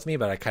him to go with me,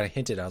 but I kind of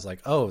hinted. I was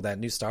like, oh, that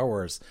new Star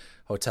Wars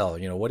hotel,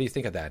 what do you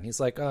think of that? And he's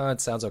like, oh, it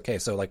sounds okay.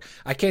 So like,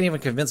 I can't even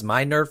convince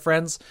my nerd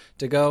friends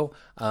to go.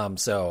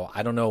 So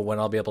I don't know when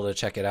I'll be able to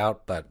check it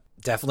out, but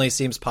definitely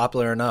seems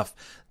popular enough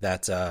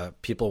that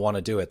people want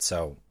to do it.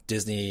 So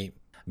Disney,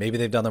 maybe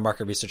they've done their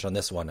market research on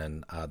this one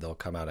and they'll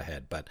come out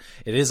ahead. But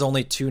it is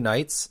only 2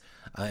 nights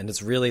and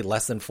it's really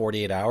less than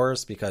 48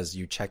 hours because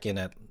you check in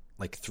at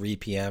like 3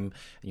 p.m. and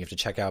you have to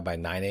check out by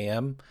 9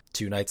 a.m.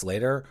 2 nights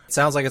later. It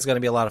sounds like it's going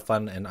to be a lot of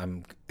fun and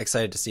I'm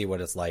excited to see what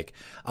it's like.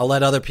 I'll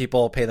let other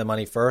people pay the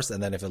money first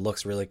and then if it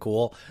looks really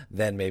cool,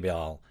 then maybe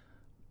I'll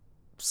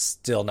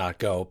still not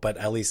go, but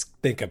at least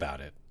think about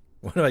it.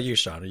 What about you,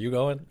 Sean? Are you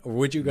going? Or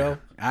would you go?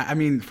 I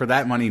mean, for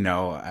that money,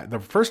 no.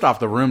 First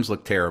off, the rooms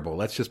look terrible.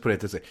 Let's just put it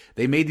this way.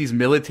 They made these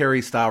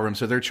military-style rooms,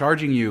 so they're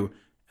charging you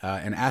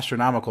an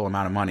astronomical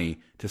amount of money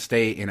to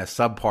stay in a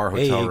subpar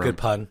hotel room. Good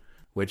pun.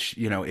 Which,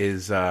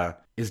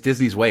 is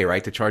Disney's way,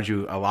 right? To charge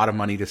you a lot of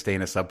money to stay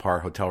in a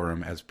subpar hotel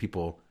room. As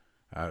people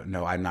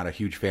know, I'm not a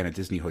huge fan of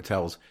Disney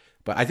hotels.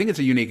 But I think it's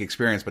a unique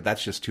experience, but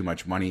that's just too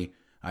much money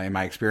in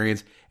my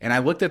experience. And I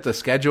looked at the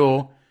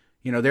schedule.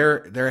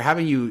 They're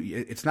having you,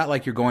 it's not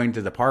like you're going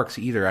to the parks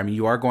either. I mean,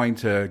 you are going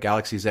to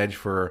Galaxy's Edge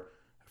for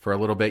a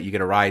little bit. You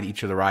get a ride,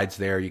 each of the rides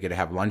there. You get to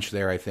have lunch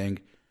there, I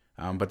think.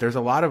 But there's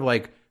a lot of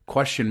like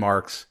question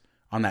marks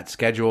on that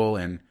schedule.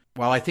 And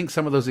while I think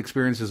some of those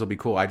experiences will be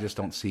cool, I just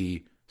don't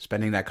see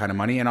spending that kind of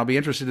money. And I'll be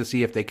interested to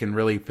see if they can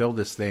really fill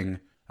this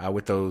thing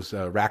with those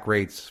rack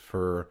rates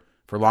for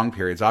long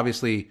periods.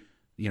 Obviously,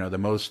 the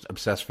most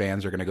obsessed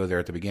fans are going to go there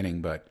at the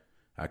beginning, but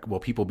will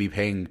people be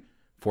paying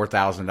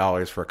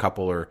 $4,000 for a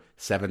couple or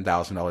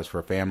 $7,000 for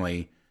a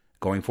family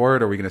going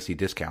forward? Or are we going to see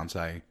discounts?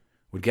 I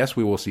would guess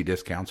we will see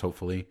discounts,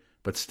 hopefully,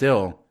 but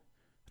still,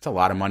 it's a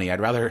lot of money. I'd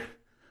rather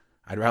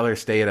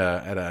stay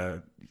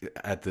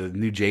at the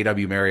new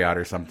JW Marriott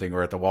or something,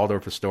 or at the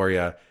Waldorf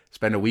Astoria,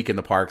 spend a week in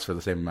the parks for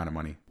the same amount of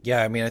money.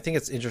 Yeah, I mean, I think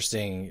it's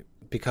interesting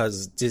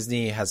because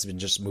Disney has been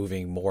just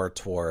moving more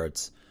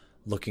towards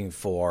looking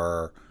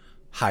for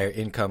higher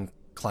income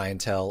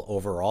clientele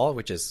overall,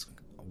 which is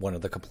one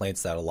of the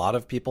complaints that a lot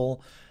of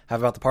people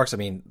have about the parks. I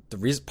mean,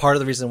 part of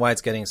the reason why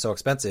it's getting so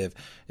expensive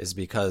is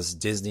because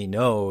Disney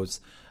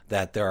knows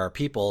that there are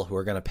people who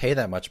are going to pay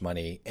that much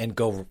money and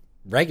go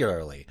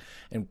regularly.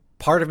 And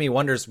part of me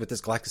wonders with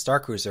this Galactic Star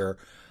Cruiser,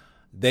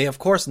 they of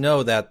course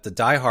know that the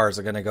diehards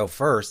are going to go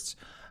first,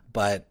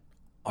 but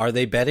are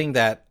they betting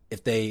that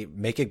if they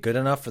make it good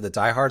enough for the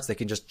diehards, they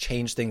can just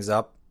change things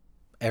up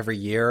every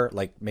year,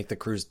 like make the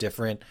cruise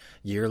different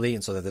yearly,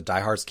 and so that the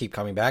diehards keep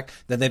coming back?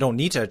 Then they don't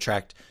need to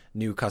attract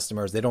new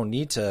customers. They don't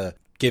need to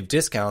give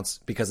discounts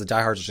because the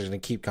diehards are just going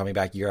to keep coming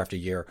back year after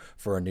year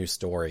for a new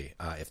story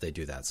if they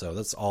do that. So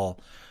that's all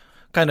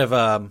kind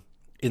of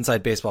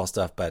inside baseball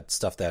stuff, but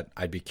stuff that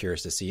I'd be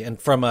curious to see. And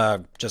from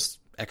a just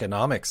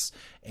economics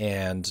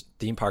and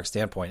theme park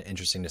standpoint,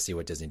 interesting to see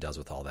what Disney does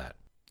with all that.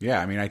 Yeah,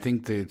 I mean, I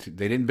think they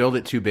didn't build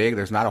it too big.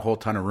 There's not a whole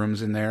ton of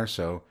rooms in there,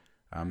 so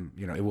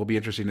it will be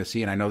interesting to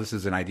see. And I know this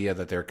is an idea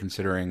that they're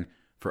considering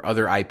for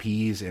other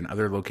IPs and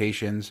other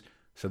locations.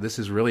 So this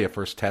is really a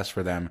first test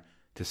for them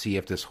to see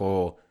if this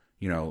whole,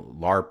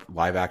 LARP,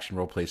 live action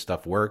role play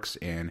stuff works,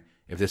 and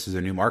if this is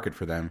a new market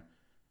for them.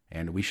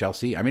 And we shall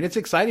see. I mean, it's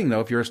exciting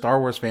though. If you're a Star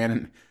Wars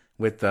fan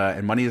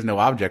and money is no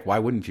object, why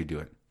wouldn't you do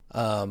it?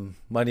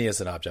 Money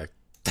is an object.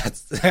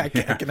 I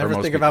can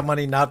never think about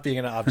money not being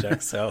an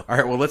object. So all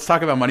right, well, let's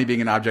talk about money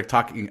being an object.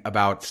 Talking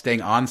about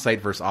staying on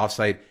site versus off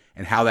site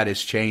and how that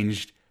has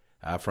changed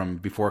from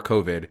before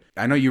COVID.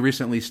 I know you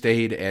recently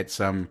stayed at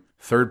some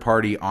third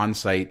party on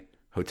site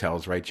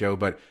hotels, right, Joe?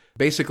 But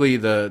basically,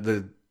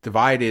 the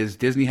divide is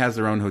Disney has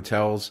their own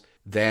hotels.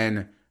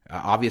 Then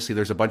obviously,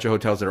 there's a bunch of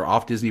hotels that are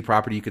off Disney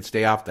property you could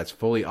stay off. That's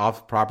fully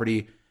off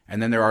property.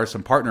 And then there are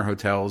some partner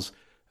hotels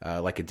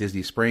like at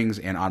Disney Springs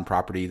and on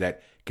property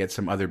that get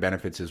some other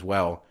benefits as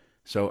well.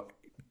 So,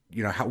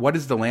 what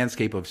is the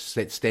landscape of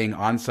staying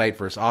on site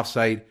versus off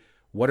site?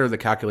 What are the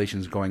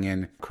calculations going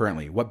in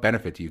currently? What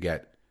benefit do you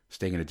get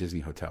staying in a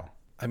Disney hotel?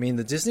 I mean,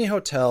 the Disney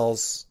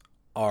hotels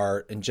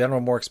are in general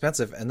more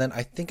expensive. And then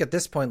I think at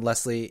this point,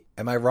 Leslie,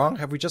 am I wrong?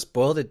 Have we just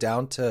boiled it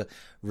down to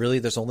really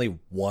there's only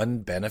one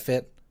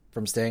benefit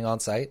from staying on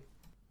site?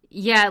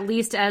 Yeah, at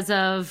least as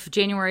of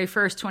January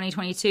 1st,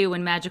 2022,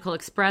 when Magical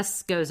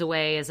Express goes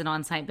away as an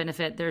on-site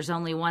benefit, there's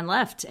only one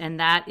left,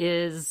 and that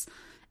is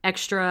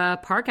extra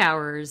park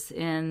hours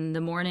in the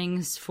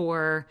mornings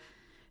for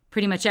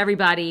pretty much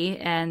everybody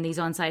and these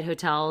on-site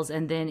hotels,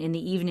 and then in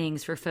the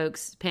evenings for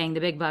folks paying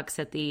the big bucks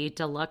at the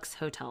deluxe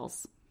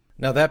hotels.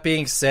 Now, that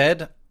being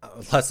said,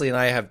 Leslie and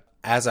I have,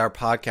 as our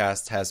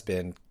podcast has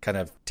been kind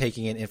of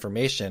taking in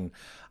information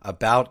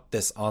about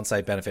this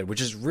on-site benefit,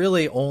 which is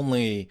really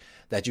only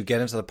that you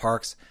get into the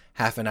parks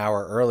half an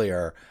hour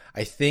earlier.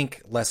 I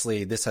think,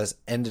 Leslie, this has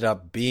ended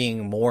up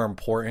being more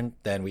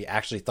important than we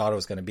actually thought it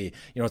was going to be.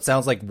 You know, it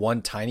sounds like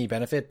one tiny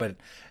benefit, but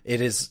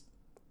it is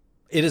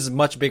a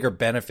much bigger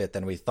benefit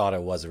than we thought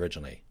it was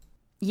originally.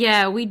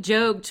 Yeah, we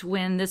joked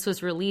when this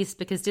was released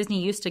because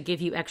Disney used to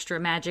give you extra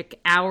magic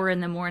hour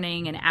in the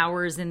morning and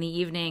hours in the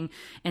evening,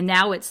 and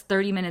now it's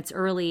 30 minutes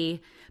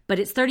early, but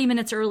it's 30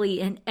 minutes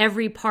early in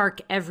every park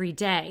every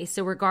day.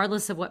 So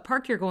regardless of what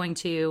park you're going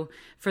to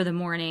for the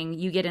morning,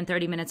 you get in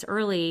 30 minutes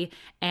early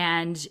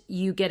and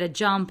you get a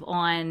jump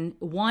on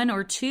one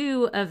or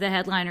two of the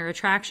headliner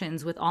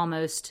attractions with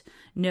almost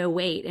no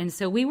wait. And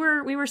so we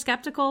were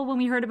skeptical when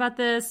we heard about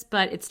this,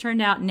 but it's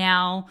turned out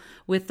now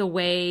with the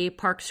way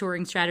park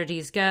touring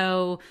strategies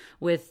go,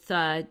 with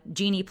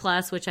Genie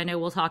Plus, which I know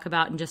we'll talk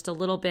about in just a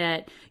little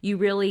bit, you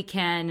really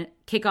can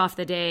kick off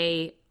the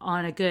day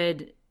on a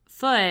good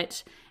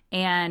foot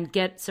and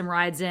get some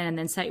rides in and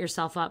then set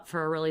yourself up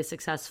for a really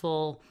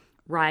successful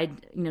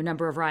ride,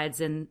 number of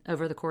rides in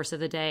over the course of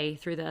the day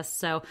through this.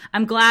 So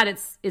I'm glad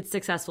it's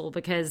successful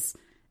because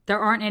there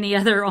aren't any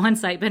other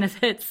on-site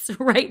benefits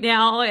right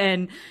now.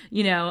 And,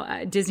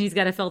 Disney's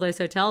got to fill those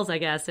hotels, I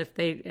guess, if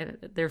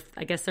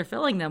they're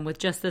filling them with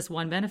just this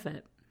one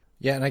benefit.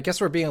 Yeah. And I guess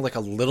we're being like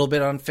a little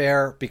bit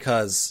unfair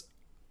because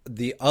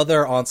the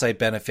other on-site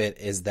benefit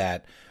is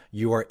that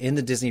you are in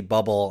the Disney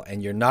bubble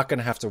and you're not going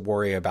to have to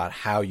worry about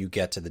how you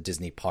get to the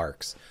Disney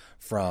parks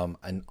from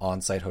an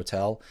on-site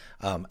hotel,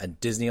 a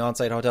Disney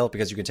on-site hotel,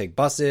 because you can take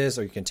buses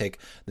or you can take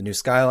the new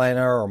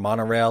Skyliner or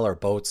monorail or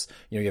boats.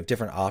 You have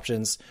different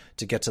options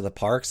to get to the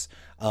parks.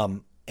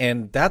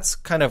 And that's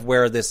kind of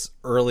where this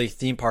early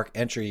theme park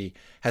entry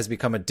has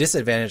become a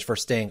disadvantage for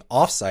staying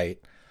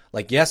off-site.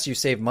 Like, yes, you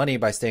save money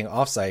by staying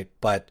off-site,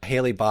 but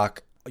Haley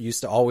Bach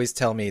used to always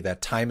tell me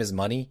that time is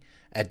money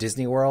at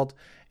Disney World.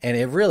 And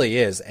it really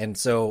is. And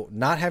so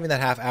not having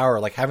that half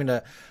hour, like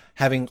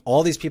having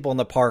all these people in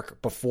the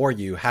park before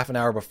you, half an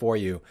hour before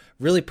you,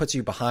 really puts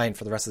you behind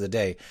for the rest of the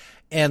day.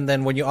 And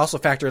then when you also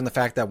factor in the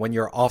fact that when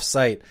you're off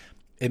site,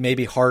 it may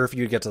be harder for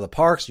you to get to the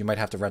parks. You might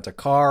have to rent a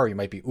car or you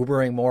might be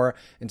Ubering more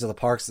into the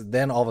parks.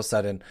 Then all of a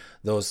sudden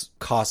those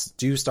costs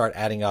do start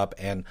adding up.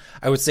 And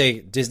I would say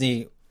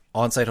Disney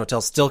on-site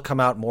hotels still come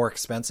out more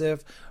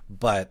expensive,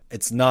 but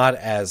it's not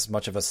as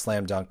much of a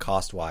slam dunk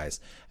cost-wise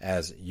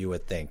as you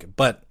would think.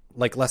 But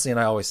like Leslie and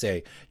I always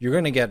say, you're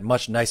going to get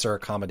much nicer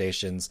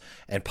accommodations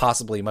and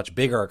possibly much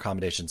bigger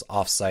accommodations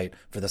off-site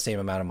for the same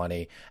amount of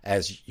money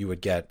as you would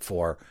get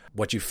for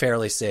what you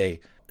fairly say,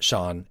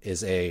 Sean,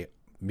 is a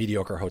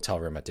mediocre hotel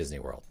room at Disney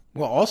World.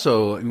 Well,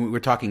 also, we're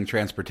talking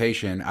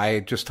transportation. I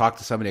just talked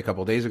to somebody a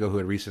couple of days ago who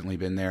had recently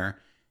been there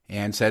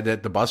and said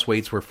that the bus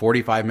waits were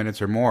 45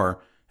 minutes or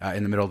more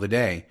in the middle of the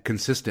day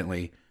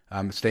consistently.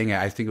 Staying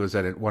at, I think it was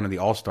at one of the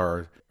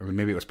All-Star, or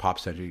maybe it was Pop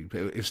Century.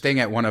 It was staying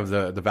at one of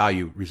the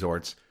value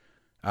resorts.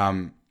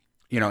 And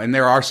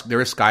there is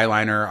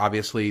Skyliner,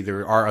 obviously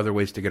there are other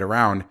ways to get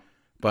around,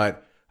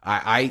 but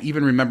I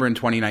even remember in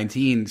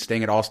 2019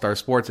 staying at All-Star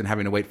Sports and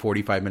having to wait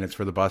 45 minutes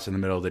for the bus in the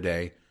middle of the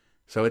day.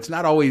 So it's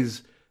not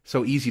always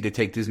so easy to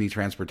take Disney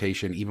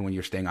transportation, even when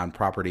you're staying on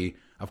property.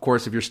 Of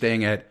course, if you're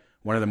staying at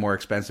one of the more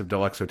expensive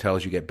deluxe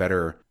hotels, you get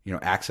better,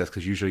 access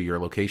because usually your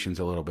location's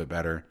a little bit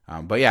better.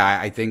 But yeah,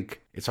 I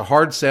think it's a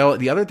hard sell.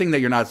 The other thing that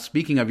you're not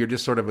speaking of, you're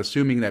just sort of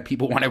assuming that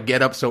people want to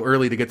get up so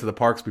early to get to the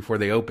parks before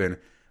they open.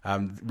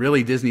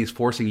 Really, Disney is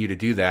forcing you to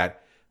do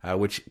that,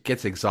 which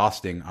gets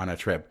exhausting on a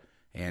trip.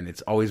 And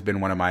it's always been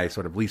one of my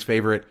sort of least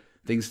favorite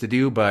things to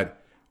do.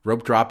 But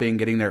rope dropping,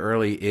 getting there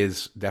early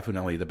is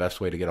definitely the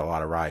best way to get a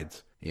lot of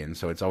rides in.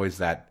 So it's always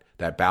that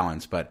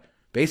balance. But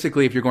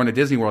basically, if you're going to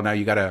Disney World now,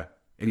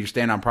 and you're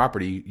staying on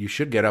property, you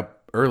should get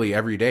up early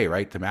every day,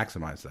 right, to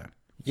maximize that.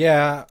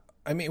 Yeah.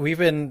 I mean, we've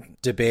been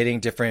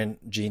debating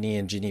different Genie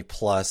and Genie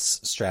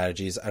Plus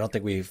strategies. I don't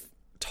think we've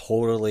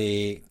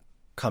totally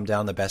come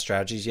down the best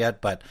strategies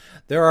yet, but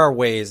there are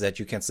ways that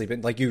you can sleep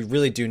in. Like, you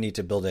really do need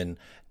to build in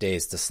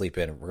days to sleep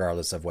in,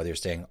 regardless of whether you're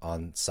staying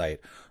on site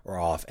or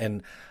off.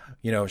 And,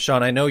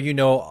 Sean, I know you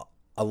know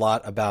a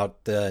lot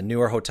about the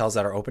newer hotels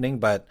that are opening,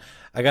 but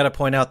I got to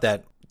point out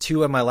that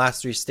 2 of my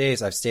last 3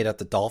 stays, I've stayed at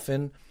the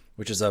Dolphin,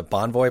 which is a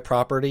Bonvoy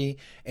property,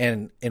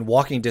 and in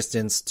walking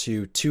distance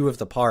to 2 of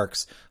the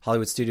parks,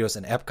 Hollywood Studios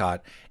and Epcot.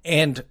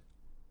 And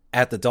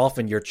at the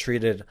Dolphin, you're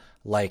treated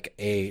like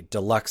a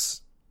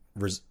deluxe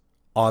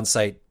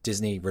on-site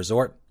Disney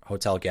resort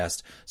hotel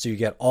guest. So you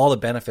get all the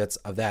benefits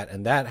of that.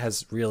 And that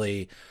has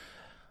really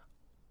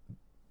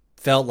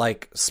felt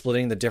like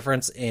splitting the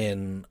difference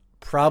in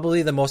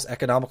probably the most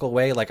economical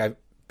way. Like, I've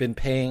been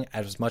paying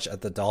as much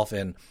at the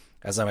Dolphin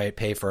as I might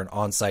pay for an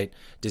on-site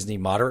Disney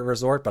moderate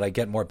resort, but I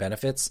get more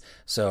benefits.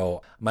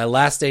 So my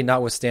last day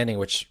notwithstanding,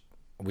 which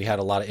we had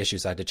a lot of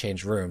issues, I had to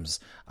change rooms.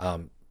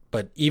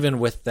 But even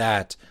with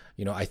that,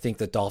 I think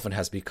that Dolphin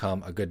has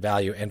become a good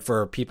value. And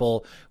for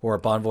people who are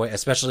Bonvoy,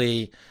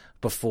 especially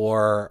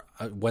before,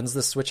 when's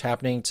the switch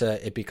happening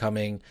to it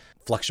becoming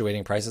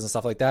fluctuating prices and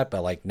stuff like that?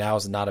 But like now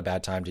is not a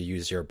bad time to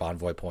use your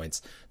Bonvoy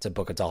points to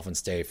book a Dolphin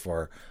stay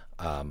for,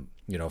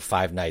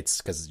 5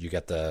 nights, because you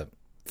get the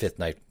 5th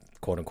night,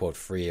 quote unquote,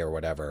 free or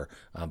whatever,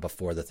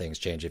 before the things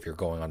change if you're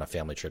going on a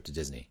family trip to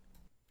Disney.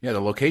 Yeah,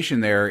 the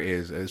location there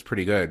is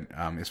pretty good.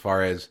 As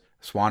far as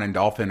Swan and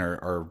Dolphin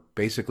are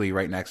basically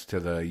right next to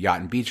the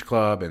Yacht and Beach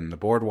Club and the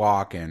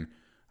boardwalk, and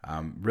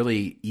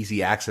really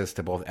easy access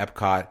to both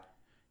Epcot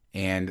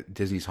and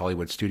Disney's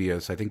Hollywood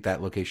Studios. So I think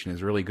that location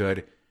is really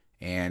good.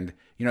 And,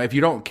 if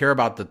you don't care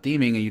about the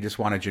theming and you just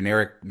want a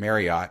generic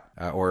Marriott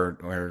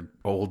or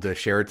old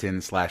Sheraton /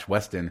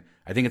 Westin,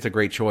 I think it's a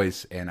great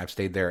choice, and I've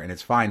stayed there and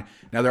it's fine.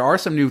 Now, there are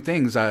some new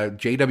things.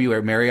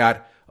 JW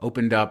Marriott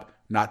opened up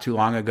not too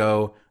long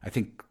ago, I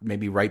think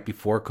maybe right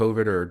before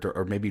COVID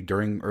or maybe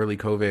during early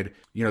COVID.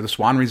 The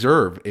Swan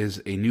Reserve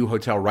is a new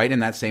hotel right in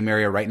that same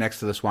area, right next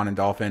to the Swan and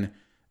Dolphin,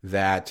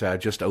 that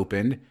just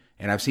opened.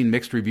 And I've seen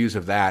mixed reviews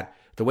of that.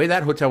 The way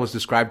that hotel was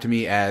described to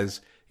me as,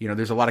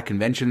 there's a lot of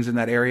conventions in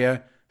that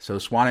area. So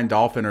Swan and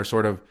Dolphin are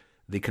sort of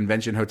the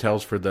convention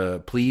hotels for the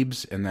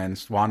plebes, and then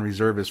Swan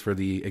Reserve is for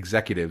the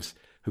executives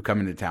who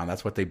come into town.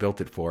 That's what they built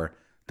it for.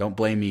 Don't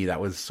blame me.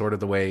 That was sort of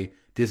the way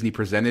Disney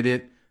presented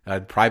it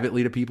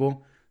privately to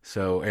people.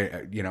 So,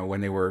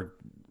 when they were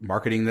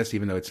marketing this,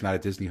 even though it's not a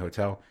Disney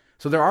hotel.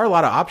 So there are a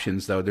lot of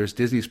options, though. There's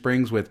Disney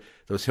Springs with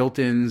those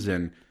Hiltons,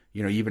 and,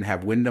 you even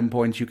have Wyndham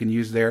points you can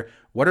use there.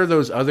 What are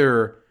those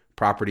other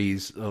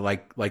properties,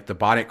 like the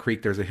Bonnet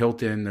Creek? There's a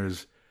Hilton,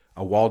 there's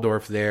a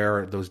Waldorf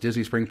there, those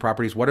Disney Spring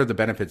properties. What are the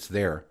benefits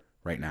there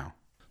right now?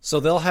 So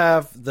they'll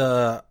have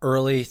the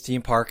early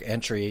theme park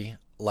entry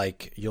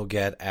like you'll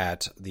get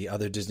at the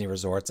other Disney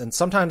resorts. And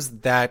sometimes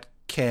that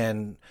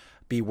can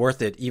be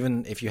worth it,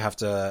 even if you have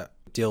to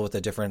deal with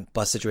a different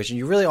bus situation.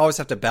 You really always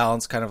have to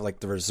balance kind of like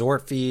the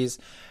resort fees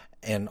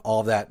and all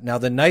of that. Now,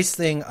 the nice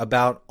thing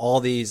about all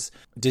these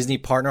Disney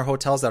partner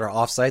hotels that are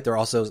offsite, they're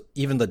also,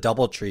 even the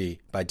DoubleTree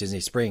by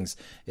Disney Springs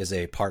is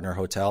a partner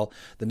hotel.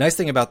 The nice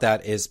thing about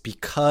that is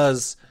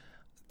because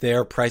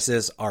their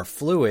prices are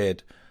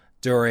fluid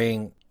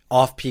during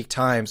off-peak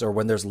times or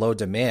when there's low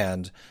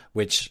demand,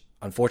 which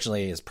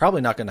unfortunately is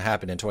probably not going to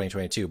happen in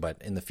 2022,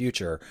 but in the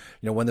future,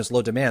 when there's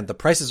low demand, the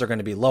prices are going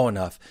to be low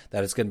enough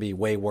that it's going to be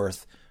way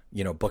worth,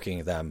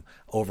 booking them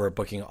over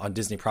booking on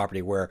Disney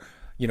property where,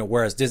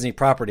 whereas Disney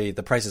property,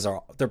 the prices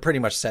they're pretty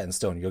much set in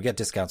stone. You'll get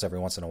discounts every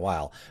once in a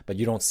while, but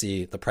you don't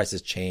see the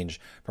prices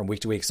change from week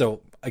to week.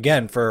 So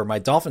again, for my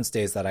Dolphin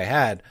stays that I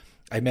had,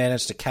 I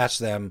managed to catch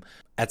them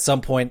at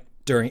some point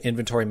during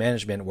inventory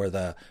management where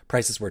the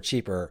prices were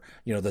cheaper.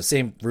 The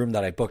same room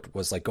that I booked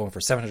was like going for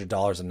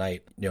 $700 a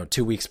night,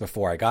 2 weeks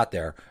before I got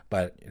there,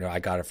 but I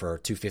got it for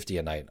 $250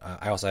 a night.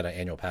 I also had an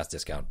annual pass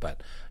discount,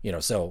 but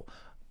so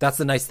that's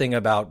the nice thing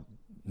about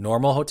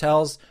normal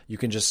hotels. You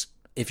can just,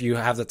 if you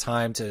have the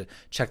time to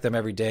check them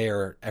every day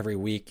or every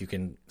week, you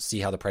can see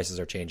how the prices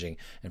are changing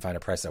and find a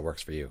price that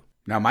works for you.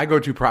 Now, my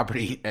go-to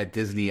property at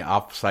Disney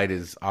offsite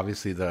is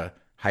obviously the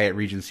Hyatt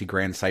Regency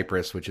Grand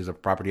Cypress, which is a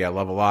property I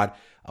love a lot.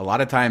 A lot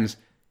of times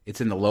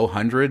it's in the low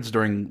hundreds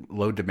during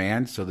low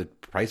demand, so the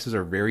prices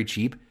are very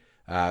cheap.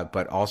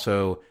 But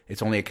also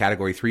it's only a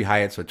Category 3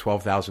 Hyatt, so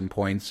 12,000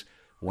 points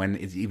when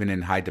it's even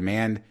in high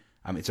demand.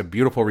 It's a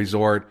beautiful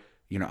resort.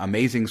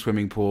 Amazing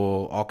swimming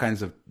pool, all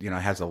kinds of, it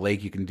has a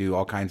lake, you can do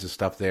all kinds of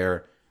stuff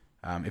there.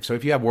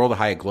 If you have World of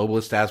Hyatt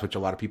Globalist status, which a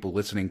lot of people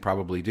listening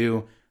probably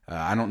do,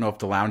 I don't know if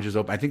the lounge is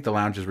open. I think the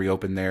lounge is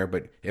reopened there,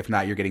 but if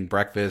not, you're getting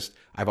breakfast.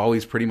 I've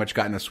always pretty much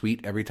gotten a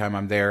suite every time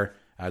I'm there.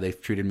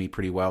 They've treated me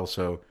pretty well.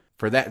 So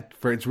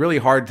it's really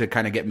hard to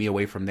kind of get me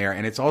away from there.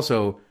 And it's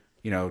also,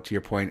 to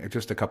your point,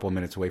 just a couple of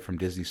minutes away from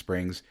Disney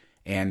Springs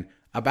and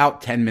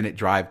about 10-minute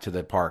drive to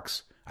the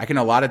parks. I can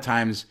a lot of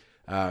times,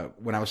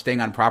 when I was staying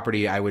on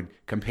property, I would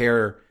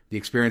compare the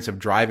experience of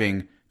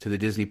driving to the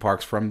Disney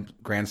parks from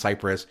Grand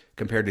Cypress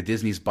compared to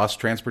Disney's bus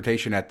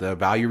transportation at the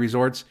value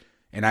resorts.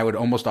 And I would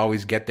almost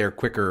always get there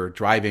quicker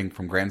driving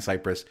from Grand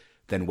Cypress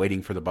than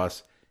waiting for the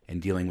bus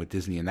and dealing with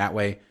Disney in that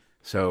way.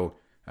 So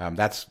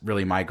that's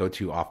really my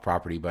go-to off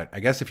property. But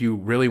I guess if you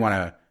really want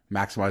to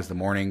maximize the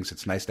mornings,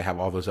 it's nice to have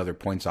all those other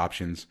points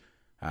options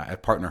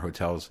at partner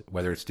hotels,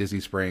 whether it's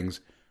Disney Springs,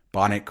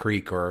 Bonnet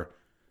Creek, or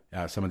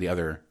some of the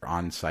other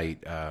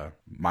on-site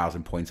miles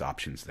and points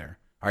options there.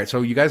 All right,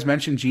 so you guys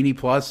mentioned Genie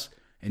Plus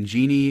and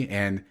Genie,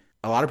 and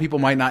a lot of people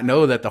might not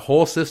know that the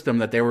whole system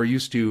that they were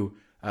used to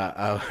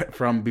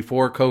from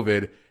before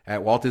COVID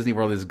at Walt Disney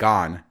World is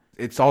gone.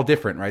 It's all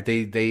different, right?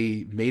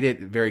 They made it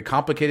very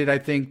complicated, I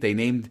think.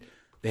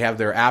 They have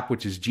their app,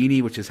 which is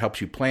Genie, which helps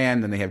you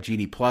plan. Then they have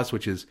Genie Plus,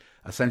 which is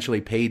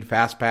essentially paid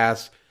Fast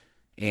Pass.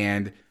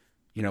 And,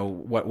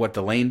 what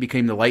the lane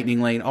became the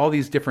Lightning Lane, all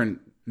these different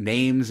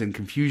names and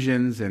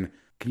confusions. And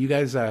Can you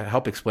guys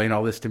help explain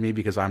all this to me?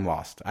 Because I'm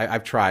lost.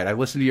 I've tried. I've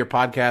listened to your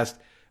podcast.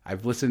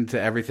 I've listened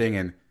to everything.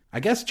 And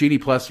I guess Genie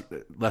Plus,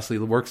 Leslie,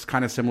 works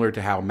kind of similar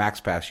to how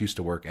MaxPass used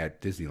to work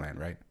at Disneyland,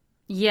 right?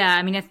 Yeah,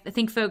 I mean, I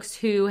think folks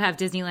who have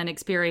Disneyland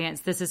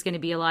experience, this is going to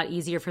be a lot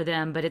easier for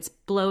them, but it's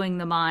blowing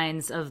the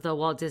minds of the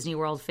Walt Disney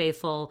World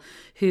faithful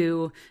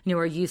who,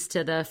 are used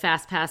to the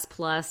FastPass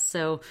Plus.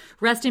 So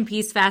rest in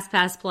peace,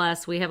 FastPass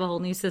Plus. We have a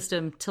whole new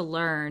system to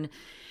learn.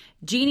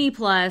 Genie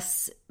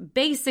Plus,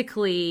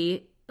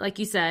 basically, like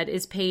you said,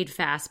 is paid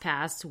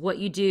FastPass. What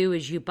you do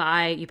is you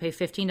pay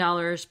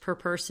 $15 per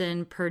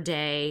person per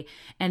day,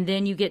 and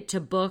then you get to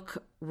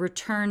book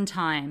return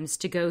times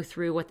to go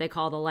through what they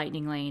call the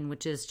Lightning Lane,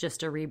 which is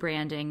just a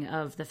rebranding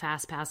of the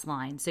FastPass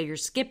line. So you're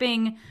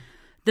skipping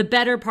the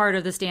better part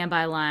of the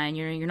standby line.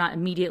 You're not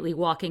immediately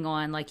walking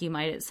on like you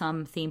might at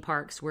some theme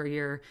parks where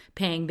you're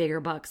paying bigger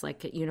bucks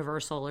like at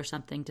Universal or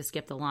something to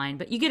skip the line.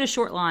 But you get a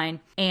short line,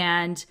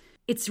 and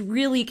it's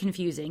really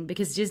confusing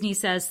because Disney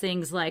says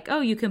things like,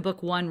 oh, you can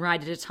book one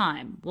ride at a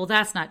time. Well,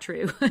 that's not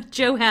true.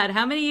 Joe had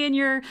how many in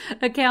your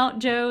account,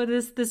 Joe,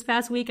 this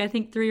past week? I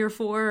think 3 or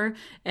 4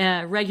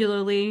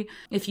 regularly,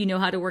 if you know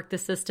how to work the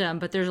system.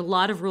 But there's a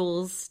lot of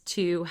rules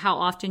to how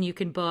often you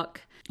can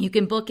book. You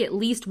can book at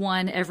least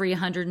one every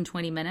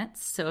 120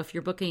 minutes. So if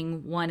you're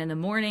booking one in the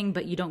morning,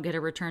 but you don't get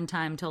a return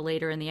time till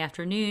later in the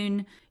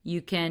afternoon,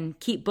 you can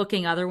keep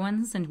booking other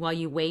ones and while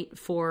you wait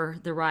for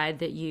the ride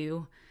that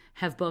you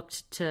have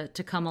booked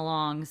to come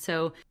along.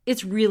 So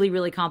it's really,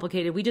 really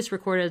complicated. We just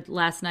recorded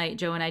last night,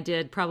 Joe and I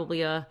did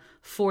probably a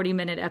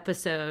 40-minute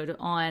episode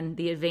on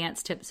the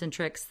advanced tips and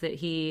tricks that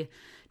he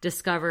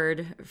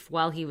discovered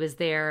while he was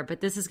there.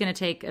 But this is going to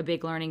take a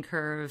big learning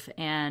curve.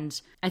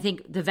 And I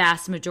think the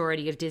vast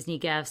majority of Disney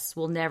guests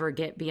will never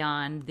get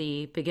beyond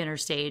the beginner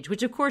stage,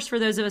 which of course, for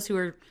those of us who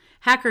are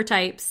hacker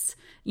types,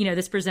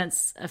 this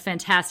presents a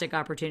fantastic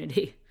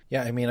opportunity.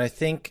 Yeah, I mean, I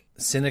think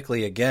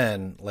cynically,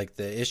 again, like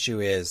the issue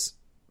is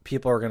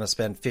people are going to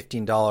spend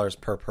 $15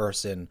 per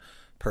person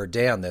per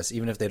day on this,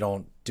 even if they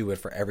don't do it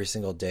for every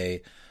single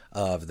day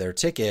of their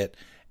ticket.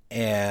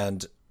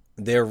 And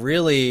they're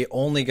really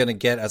only going to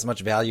get as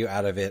much value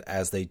out of it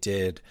as they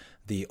did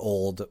the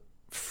old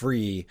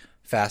free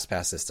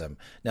FastPass system.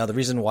 Now, the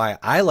reason why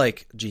I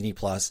like Genie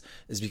Plus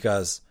is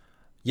because,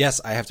 yes,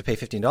 I have to pay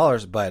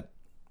 $15, but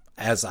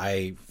as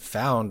I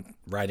found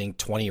riding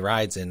 20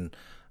 rides in,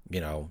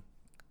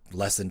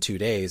 less than 2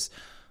 days,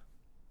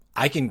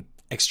 I can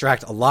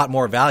extract a lot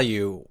more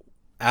value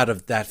out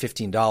of that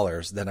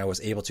 $15 than I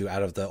was able to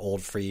out of the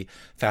old free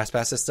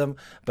FastPass system.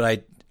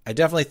 But I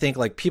definitely think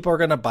like people are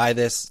going to buy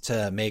this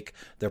to make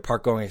their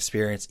park going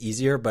experience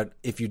easier. But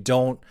if you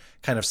don't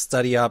kind of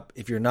study up,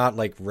 if you're not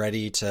like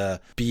ready to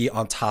be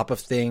on top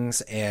of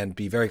things and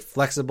be very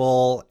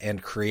flexible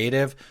and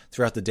creative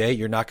throughout the day,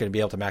 you're not going to be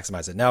able to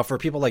maximize it. Now, for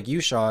people like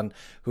you, Sean,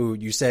 who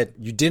you said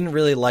you didn't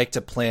really like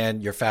to plan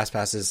your fast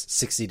passes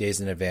 60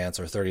 days in advance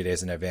or 30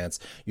 days in advance.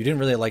 You didn't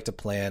really like to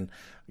plan,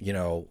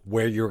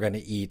 where you were going to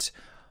eat.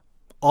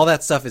 All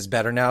that stuff is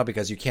better now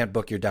because you can't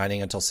book your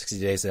dining until 60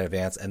 days in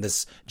advance. And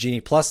this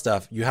Genie Plus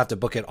stuff, you have to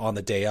book it on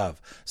the day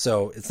of.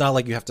 So it's not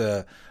like you have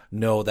to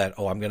know that,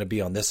 I'm going to be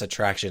on this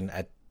attraction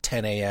at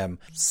 10 a.m.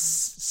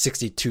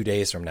 62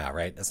 days from now,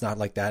 right? It's not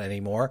like that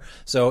anymore.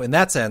 So in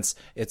that sense,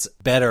 it's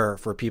better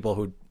for people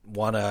who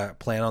want to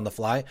plan on the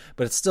fly,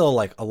 but it's still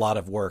like a lot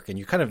of work. And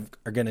you kind of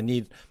are going to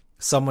need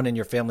someone in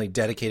your family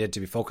dedicated to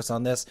be focused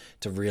on this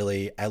to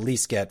really at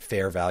least get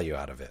fair value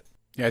out of it.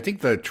 Yeah, I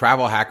think the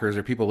travel hackers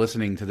or people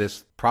listening to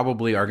this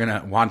probably are going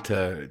to want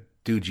to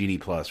do Genie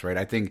Plus, right?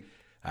 I think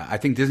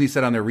Disney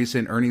said on their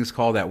recent earnings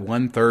call that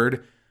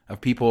 1/3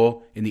 of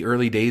people in the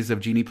early days of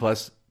Genie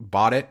Plus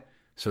bought it.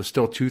 So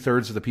still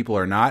 2/3 of the people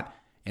are not.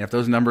 And if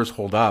those numbers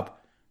hold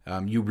up,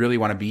 you really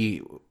want to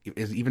be,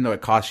 even though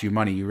it costs you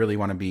money, you really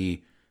want to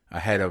be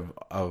ahead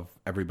of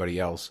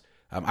everybody else.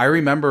 I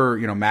remember,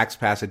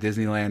 MaxPass at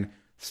Disneyland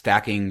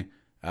stacking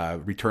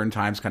return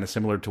times kind of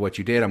similar to what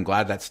you did. I'm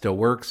glad that still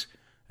works.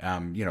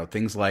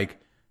 Things like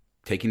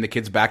taking the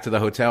kids back to the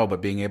hotel,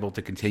 but being able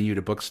to continue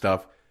to book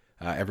stuff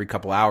every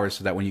couple hours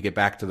so that when you get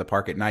back to the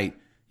park at night,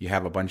 you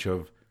have a bunch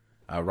of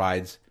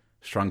rides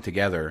strung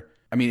together.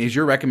 I mean, is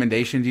your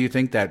recommendation, do you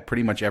think that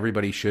pretty much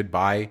everybody should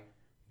buy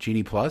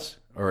Genie Plus,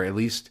 or at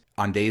least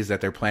on days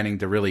that they're planning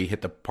to really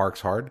hit the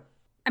parks hard?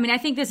 I mean, I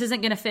think this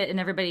isn't going to fit in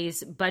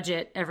everybody's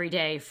budget every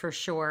day for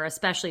sure,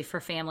 especially for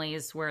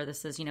families where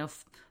this is,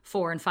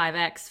 4 and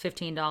 5X,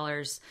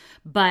 $15.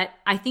 But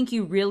I think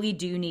you really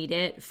do need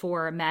it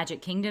for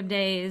Magic Kingdom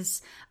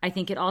days. I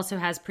think it also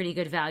has pretty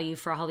good value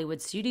for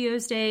Hollywood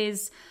Studios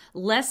days.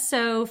 Less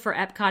so for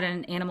Epcot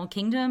and Animal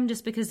Kingdom,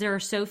 just because there are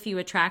so few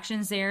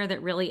attractions there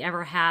that really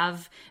ever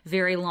have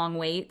very long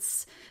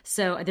waits.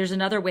 So there's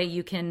another way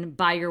you can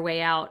buy your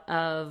way out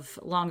of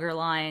longer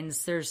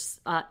lines. There's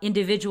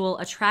individual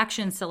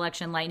attraction American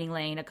Selection Lightning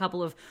Lane. A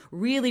couple of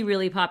really,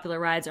 really popular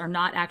rides are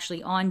not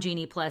actually on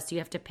Genie Plus. You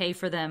have to pay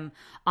for them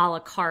a la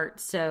carte.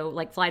 So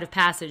like Flight of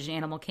Passage,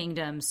 Animal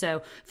Kingdom.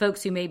 So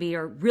folks who maybe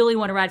really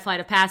want to ride Flight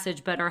of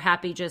Passage but are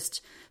happy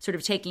just sort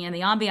of taking in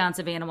the ambiance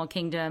of Animal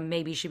Kingdom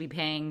maybe should be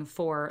paying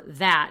for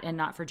that and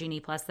not for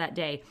Genie Plus that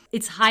day.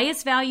 Its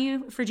highest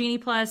value for Genie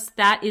Plus,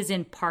 that is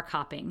in park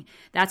hopping.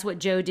 That's what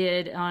Joe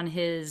did on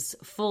his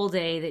full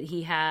day that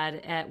he had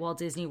at Walt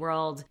Disney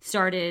World.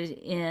 Started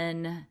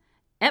in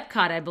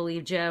Epcot, I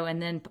believe, Joe,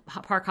 and then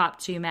park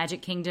hopped to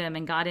Magic Kingdom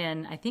and got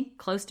in, I think,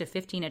 close to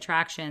 15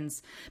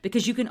 attractions,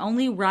 because you can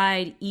only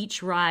ride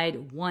each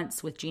ride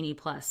once with Genie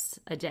Plus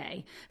a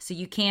day. So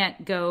you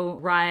can't go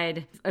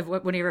ride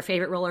one of your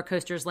favorite roller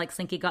coasters like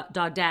Slinky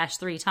Dog Dash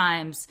 3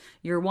 times.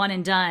 You're one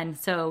and done.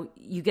 So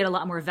you get a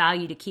lot more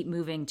value to keep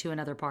moving to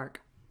another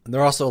park. And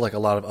there are also like a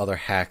lot of other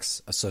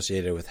hacks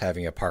associated with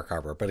having a park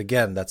hopper. But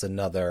again, that's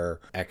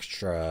another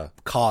extra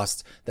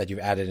cost that you've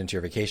added into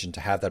your vacation to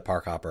have that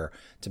park hopper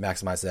to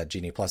maximize that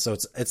Genie Plus. So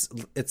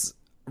it's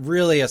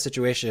really a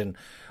situation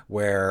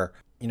where,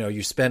 you know,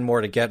 you spend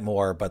more to get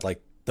more, but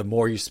like the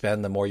more you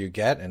spend, the more you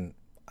get. And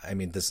I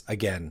mean, this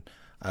again,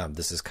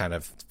 this is kind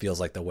of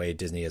feels like the way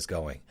Disney is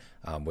going,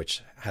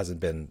 which hasn't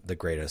been the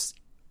greatest,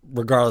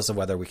 regardless of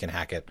whether we can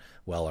hack it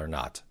well or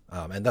not.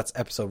 And that's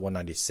episode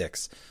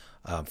 196.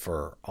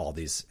 For all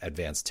these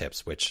advanced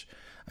tips, which,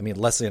 I mean,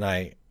 Leslie and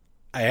I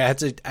had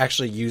to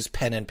actually use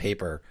pen and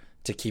paper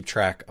to keep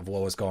track of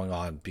what was going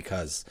on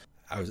because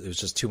it was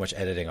just too much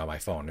editing on my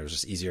phone. It was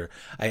just easier.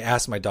 I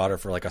asked my daughter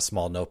for like a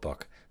small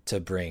notebook to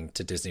bring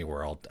to Disney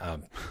World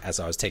as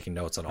I was taking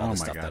notes on all the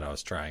stuff that I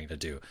was trying to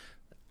do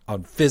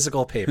on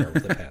physical paper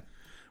with a pen.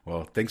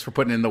 Well, thanks for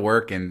putting in the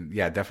work, and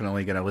yeah,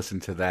 definitely going to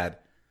listen to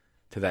that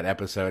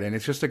episode. And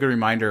it's just a good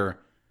reminder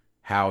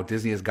how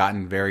Disney has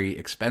gotten very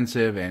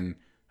expensive, and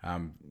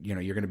you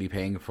know, you're going to be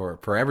paying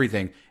for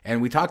everything.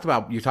 And you talk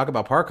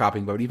about park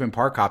hopping, but even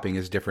park hopping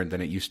is different than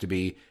it used to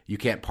be. You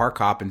can't park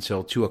hop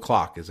until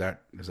 2:00. Is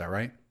that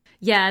right?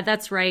 Yeah,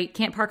 that's right.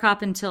 Can't park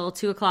hop until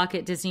 2:00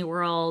 at Disney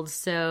World.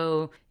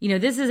 So, you know,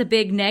 this is a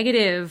big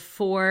negative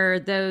for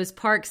those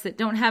parks that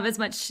don't have as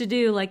much to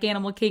do, like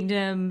Animal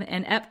Kingdom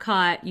and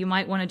Epcot. You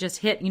might want to just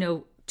hit, you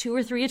know, 2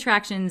 or 3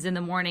 attractions in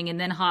the morning and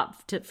then hop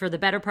for the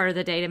better part of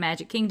the day to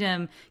Magic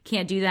Kingdom.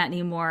 Can't do that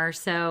anymore.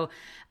 So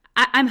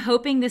I'm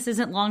hoping this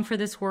isn't long for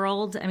this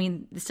world. I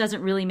mean, this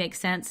doesn't really make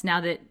sense now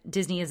that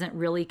Disney isn't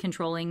really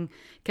controlling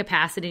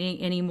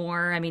capacity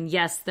anymore. I mean,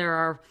 yes, there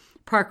are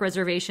park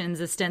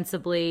reservations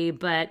ostensibly,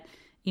 but,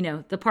 you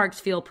know, the parks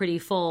feel pretty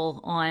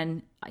full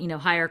on, you know,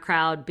 higher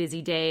crowd,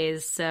 busy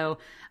days. So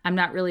I'm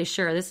not really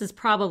sure. This is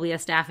probably a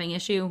staffing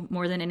issue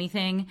more than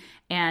anything.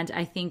 And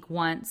I think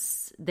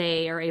once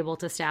they are able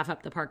to staff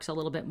up the parks a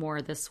little bit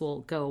more, this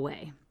will go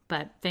away.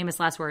 But famous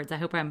last words. I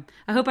hope I'm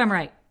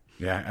right.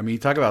 Yeah, I mean, you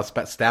talk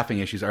about staffing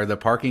issues. Are the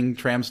parking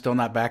trams still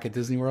not back at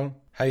Disney World?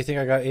 How do you think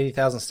I got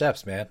 80,000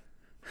 steps, man?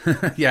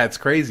 Yeah, it's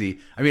crazy.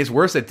 I mean, it's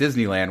worse at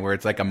Disneyland where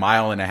it's like 1.5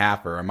 miles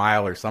or a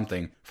mile or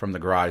something from the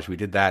garage. We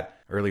did that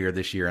earlier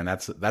this year, and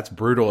that's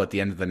brutal at the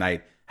end of the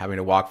night, having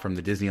to walk from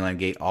the Disneyland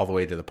gate all the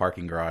way to the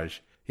parking garage.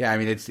 Yeah, I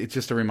mean, it's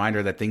just a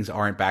reminder that things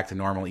aren't back to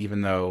normal,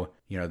 even though,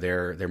 you know,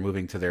 they're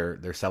moving to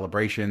their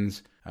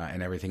celebrations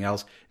and everything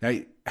else. Now,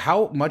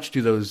 how much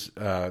do those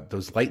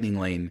Lightning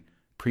Lane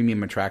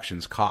premium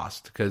attractions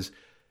cost? Because,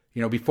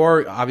 you know,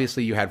 before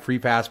obviously you had free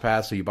fast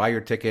pass, so you buy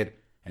your ticket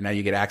and now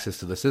you get access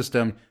to the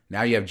system.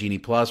 Now you have Genie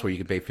Plus where you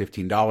can pay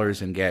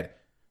 $15 and get,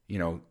 you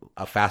know,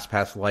 a fast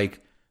pass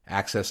like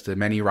access to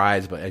many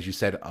rides, but as you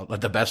said,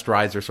 the best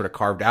rides are sort of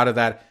carved out of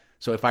that.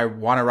 So if I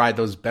want to ride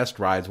those best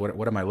rides,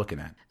 what am I looking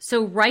at?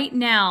 So right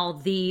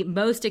now, the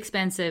most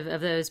expensive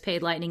of those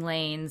paid Lightning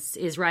Lanes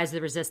is Rise of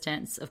the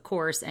Resistance, of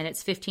course, and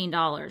it's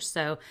 $15.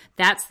 So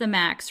that's the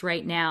max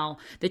right now.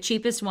 The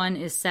cheapest one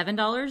is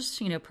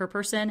 $7, you know, per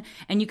person,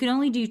 and you can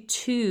only do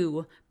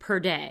 2 per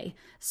day.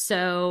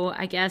 So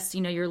I guess,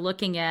 you know, you're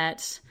looking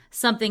at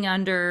something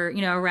under,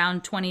 you know,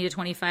 around $20 to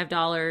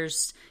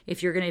 $25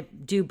 if you're going to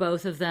do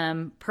both of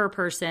them per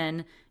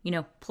person, you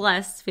know,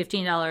 plus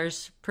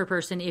 $15 per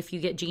person if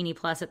you get Genie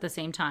Plus at the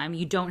same time.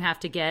 You don't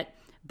have to get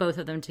both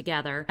of them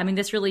together. I mean,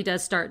 this really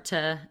does start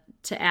to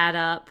add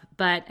up,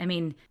 but I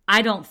mean,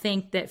 I don't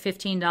think that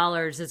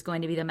 $15 is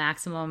going to be the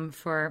maximum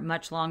for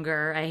much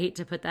longer. I hate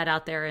to put that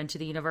out there into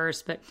the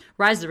universe, but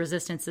Rise of the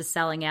Resistance is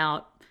selling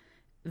out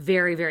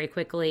very, very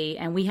quickly,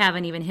 and we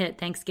haven't even hit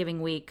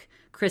Thanksgiving week,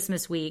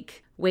 Christmas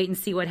week. Wait and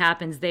see what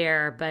happens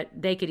there, but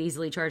they could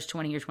easily charge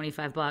 $20 or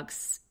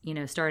 $25, you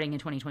know, starting in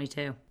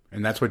 2022.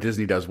 And that's what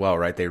Disney does well,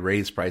 right? They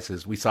raise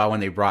prices. We saw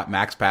when they brought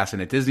Max Pass in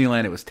at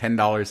Disneyland, it was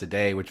 $10 a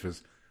day, which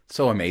was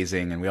so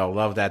amazing, and we all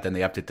loved that. Then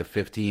they upped it to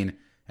 $15,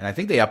 and I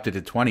think they upped it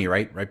to $20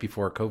 right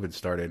before COVID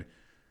started.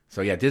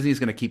 So yeah, Disney's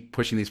going to keep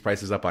pushing these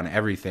prices up on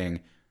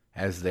everything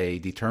as they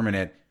determine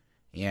it,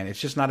 and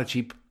it's just not a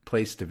cheap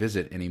place to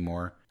visit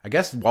anymore. I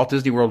guess Walt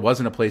Disney World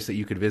wasn't a place that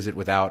you could visit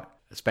without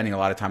spending a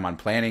lot of time on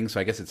planning, so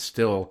I guess it's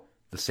still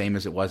the same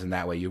as it was in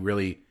that way. You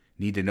really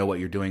need to know what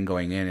you're doing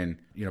going in and,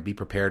 you know, be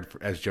prepared,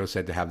 for, as Joe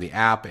said, to have the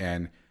app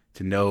and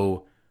to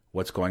know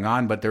what's going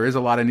on. But there is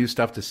a lot of new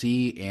stuff to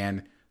see.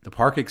 And the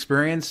park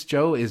experience,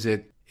 Joe, is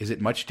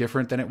it much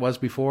different than it was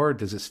before?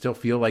 Does it still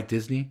feel like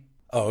Disney?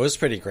 Oh, it was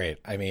pretty great.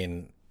 I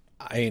mean,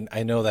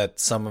 I know that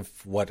some of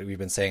what we've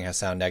been saying has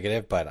sound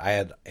negative, but I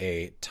had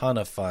a ton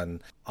of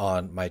fun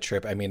on my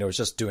trip. I mean, it was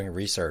just doing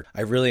research.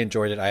 I really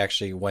enjoyed it. I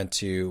actually went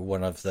to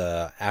one of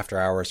the after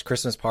hours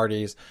Christmas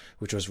parties,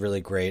 which was really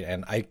great.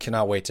 And I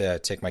cannot wait to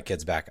take my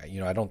kids back.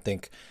 You know, I don't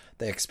think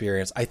the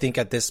experience, I think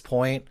at this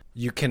point,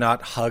 you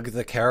cannot hug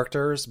the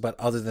characters, but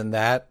other than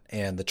that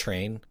and the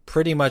train,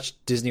 pretty much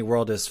Disney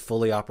World is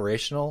fully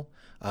operational.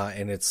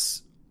 And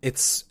it's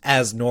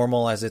as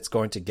normal as it's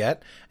going to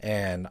get.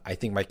 And I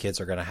think my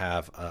kids are going to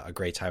have a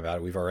great time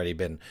out. We've already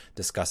been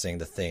discussing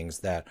the things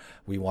that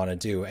we want to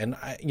do. And,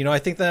 I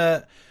think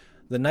the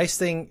nice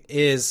thing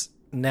is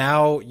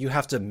now you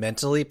have to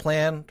mentally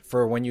plan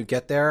for when you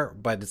get there,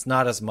 but it's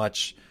not as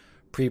much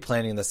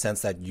pre-planning in the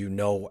sense that you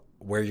know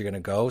where you're going to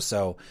go.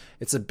 So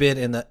it's a bit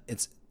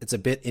it's a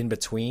bit in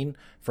between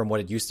from what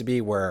it used to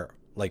be, where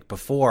like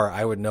before,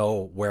 I would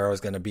know where I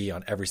was going to be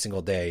on every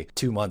single day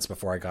 2 months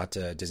before I got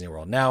to Disney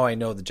World. Now I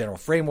know the general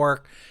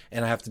framework,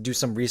 and I have to do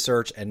some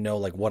research and know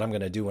like what I'm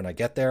going to do when I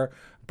get there,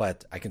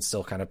 but I can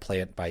still kind of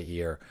play it by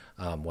ear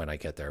when I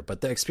get there.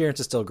 But the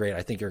experience is still great.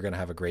 I think you're going to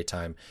have a great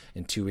time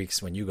in 2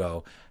 weeks when you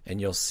go, and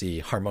you'll see,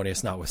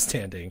 Harmonious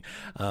notwithstanding.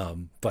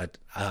 But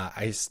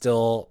I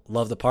still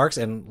love the parks.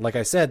 And like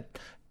I said,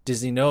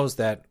 Disney knows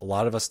that a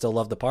lot of us still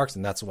love the parks,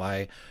 and that's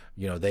why,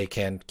 they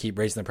can keep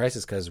raising the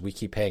prices because we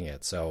keep paying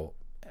it. So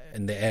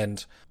in the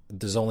end,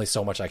 there's only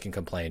so much I can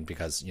complain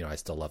because, I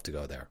still love to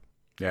go there.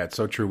 Yeah, it's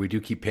so true. We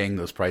do keep paying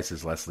those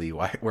prices, Leslie.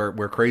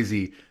 We're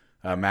crazy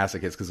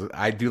masochists, because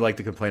I do like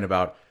to complain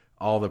about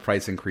all the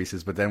price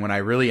increases. But then when I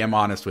really am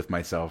honest with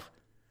myself,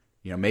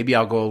 maybe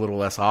I'll go a little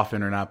less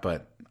often or not,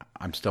 but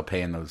I'm still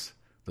paying those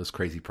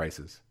crazy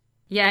prices.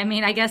 Yeah, I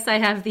mean, I guess I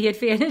have the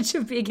advantage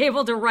of being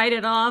able to write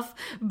it off,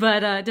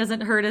 but it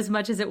doesn't hurt as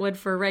much as it would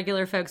for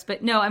regular folks.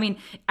 But no, I mean,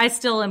 I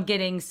still am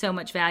getting so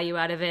much value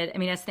out of it. I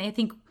mean, I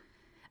think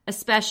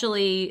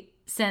especially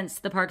since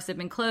the parks have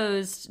been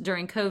closed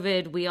during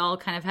COVID, we all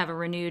kind of have a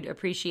renewed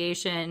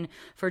appreciation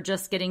for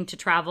just getting to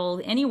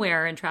travel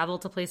anywhere and travel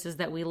to places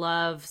that we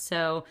love.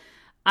 So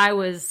I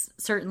was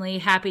certainly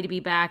happy to be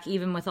back,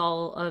 even with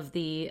all of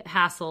the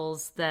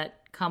hassles that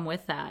come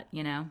with that,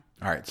 All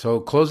right. So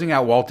closing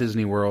out Walt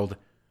Disney World,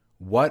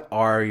 what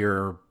are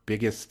your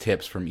biggest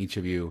tips from each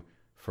of you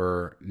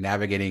for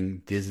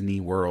navigating Disney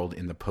World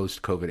in the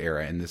post-COVID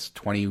era, in this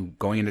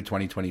going into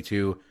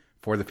 2022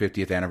 for the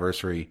 50th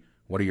anniversary?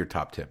 What are your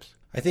top tips?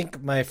 I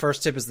think my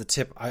first tip is the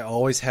tip I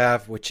always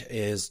have, which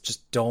is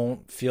just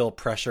don't feel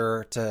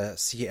pressure to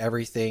see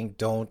everything.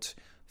 Don't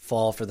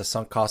fall for the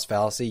sunk cost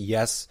fallacy.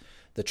 Yes,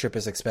 the trip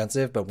is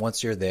expensive, but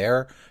once you're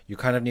there, you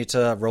kind of need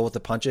to roll with the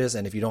punches.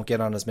 And if you don't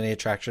get on as many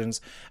attractions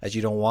as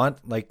you don't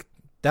want, like,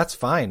 that's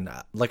fine.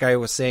 Like I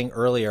was saying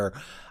earlier,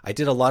 I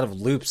did a lot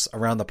of loops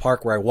around the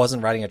park where I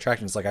wasn't riding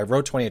attractions. Like I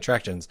rode 20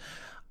 attractions.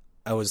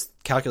 I was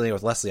calculating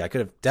with Leslie. I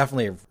could have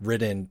definitely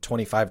ridden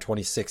 25,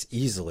 26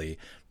 easily,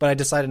 but I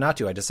decided not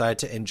to. I decided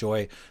to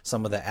enjoy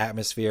some of the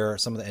atmosphere,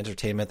 some of the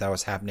entertainment that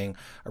was happening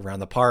around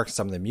the park,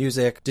 some of the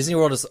music. Disney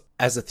World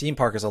as a theme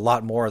park is a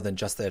lot more than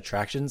just the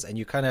attractions, and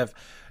you kind of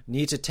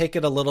need to take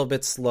it a little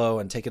bit slow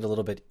and take it a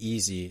little bit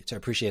easy to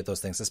appreciate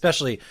those things,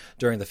 especially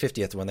during the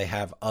 50th when they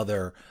have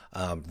other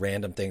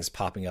random things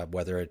popping up,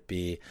 whether it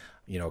be,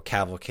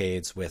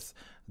 cavalcades with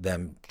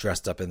them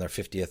dressed up in their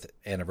 50th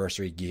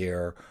anniversary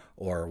gear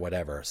or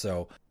whatever.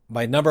 So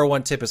my number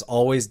one tip is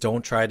always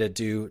don't try to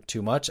do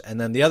too much. And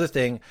then the other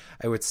thing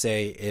I would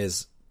say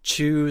is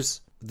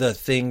choose the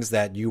things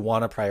that you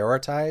want to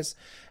prioritize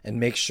and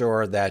make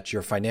sure that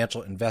your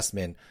financial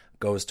investment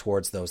goes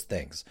towards those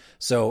things.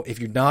 So if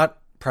you're not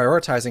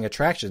prioritizing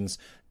attractions,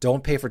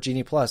 don't pay for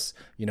Genie Plus,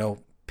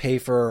 pay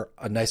for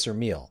a nicer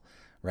meal.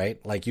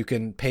 Right? Like you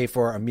can pay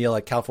for a meal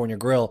at California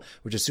Grill,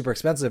 which is super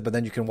expensive, but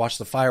then you can watch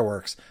the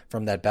fireworks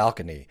from that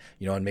balcony,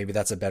 and maybe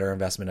that's a better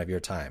investment of your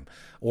time.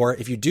 Or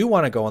if you do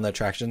want to go on the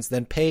attractions,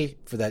 then pay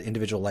for that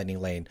individual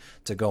lightning lane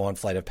to go on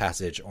Flight of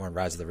Passage or on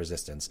Rise of the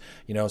Resistance.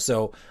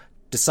 So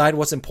decide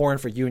what's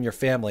important for you and your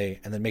family,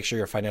 and then make sure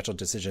your financial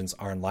decisions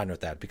are in line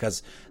with that.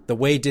 Because the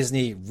way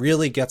Disney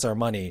really gets our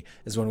money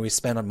is when we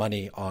spend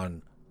money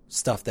on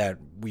stuff that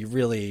we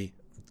really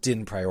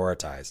didn't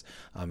prioritize.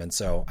 And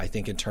so I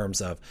think in terms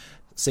of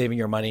saving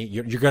your money,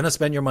 you're going to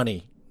spend your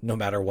money no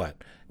matter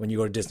what. When you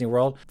go to Disney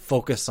World,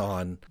 focus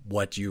on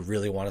what you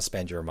really want to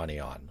spend your money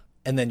on.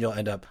 And then you'll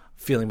end up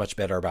feeling much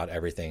better about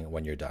everything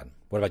when you're done.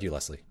 What about you,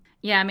 Leslie?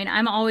 Yeah, I mean,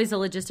 I'm always a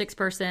logistics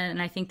person,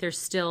 and I think there's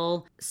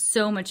still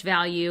so much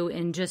value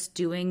in just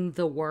doing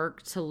the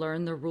work to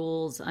learn the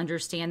rules,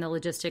 understand the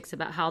logistics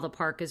about how the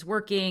park is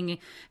working,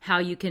 how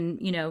you can,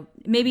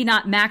 maybe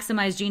not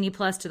maximize Genie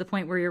Plus to the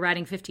point where you're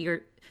riding 15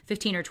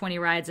 or 20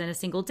 rides in a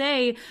single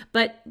day,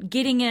 but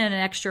getting in an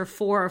extra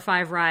 4 or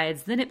 5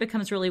 rides, then it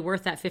becomes really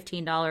worth that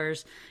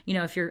 $15.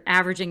 If you're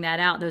averaging that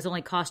out, those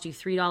only cost you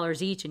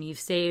 $3 each, and you've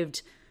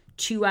saved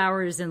 2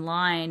 hours in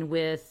line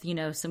with,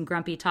 some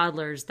grumpy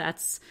toddlers.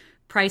 That's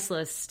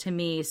priceless to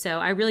me. So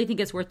I really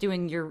think it's worth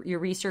doing your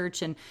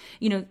research. And,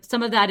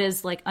 some of that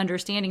is like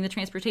understanding the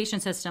transportation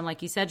system.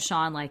 Like you said,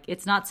 Sean, like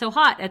it's not so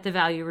hot at the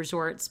value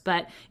resorts,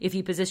 but if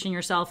you position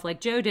yourself like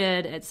Joe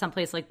did at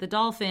someplace like the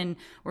Dolphin,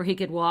 where he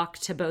could walk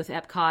to both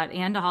Epcot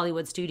and to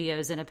Hollywood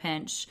Studios in a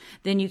pinch,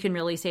 then you can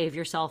really save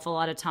yourself a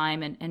lot of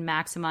time and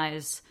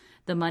maximize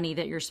the money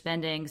that you're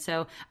spending.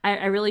 So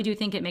I really do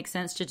think it makes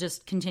sense to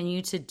just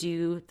continue to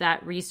do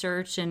that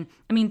research. And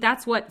I mean,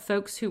 that's what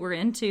folks who are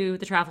into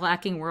the travel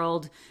hacking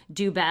world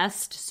do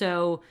best.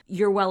 So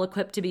you're well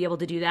equipped to be able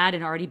to do that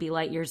and already be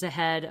light years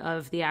ahead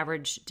of the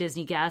average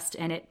Disney guest.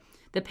 And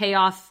the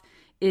payoff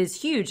is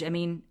huge. I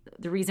mean,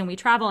 the reason we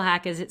travel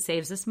hack is it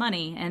saves us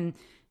money, and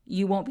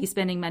you won't be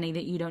spending money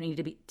that you don't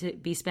need to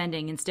be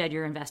spending. Instead,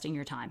 you're investing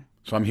your time.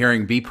 So I'm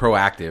hearing be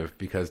proactive,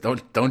 because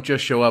don't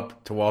just show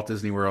up to Walt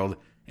Disney World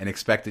and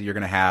expect that you're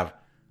going to have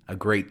a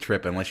great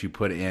trip unless you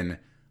put in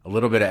a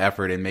little bit of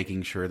effort in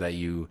making sure that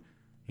you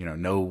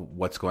know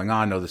what's going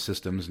on, know the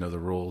systems, know the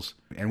rules.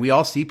 And we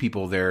all see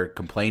people there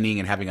complaining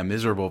and having a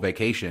miserable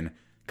vacation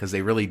because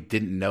they really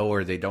didn't know,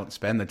 or they don't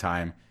spend the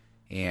time.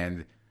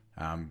 And,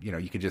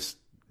 you could just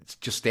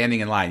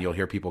standing in line, you'll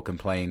hear people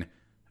complain.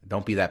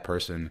 Don't be that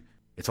person.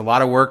 It's a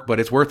lot of work, but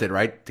it's worth it,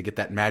 right? To get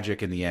that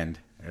magic in the end,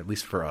 at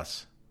least for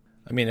us.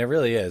 I mean, it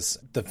really is.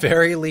 The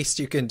very least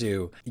you can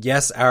do.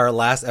 Yes, our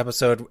last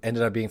episode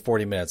ended up being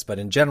 40 minutes, but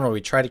in general,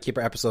 we try to keep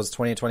our episodes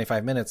 20 and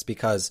 25 minutes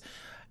because,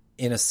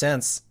 in a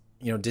sense,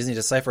 Disney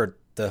Deciphered,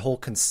 the whole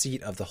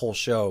conceit of the whole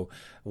show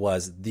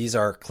was these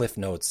are cliff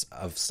notes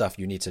of stuff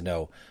you need to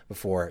know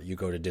before you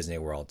go to Disney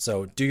World.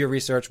 So do your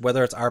research,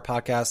 whether it's our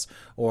podcast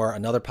or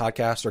another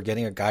podcast or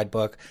getting a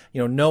guidebook.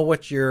 Know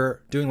what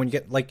you're doing when you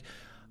get, like,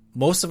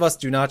 most of us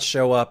do not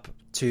show up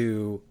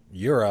to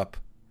Europe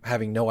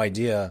having no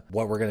idea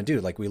what we're going to do.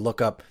 Like, we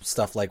look up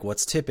stuff like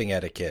what's tipping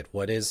etiquette,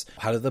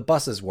 how do the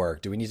buses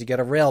work, do we need to get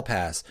a rail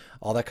pass,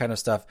 all that kind of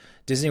stuff.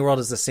 Disney World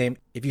is the same.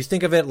 If you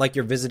think of it like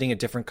you're visiting a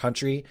different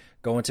country,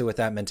 go into it with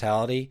that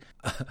mentality.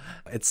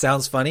 It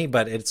sounds funny,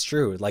 but it's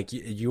true. Like,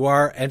 you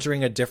are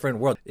entering a different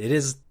world. It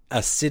is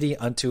a city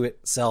unto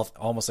itself,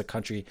 almost a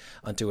country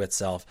unto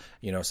itself.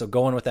 So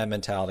go in with that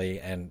mentality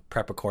and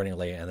prep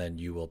accordingly, and then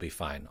you will be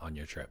fine on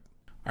your trip.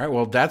 All right,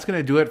 well, that's going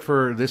to do it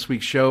for this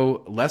week's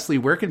show. Leslie,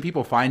 where can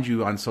people find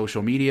you on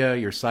social media,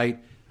 your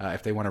site,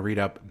 if they want to read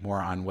up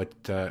more on what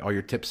all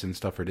your tips and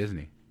stuff for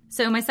Disney?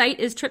 So my site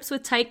is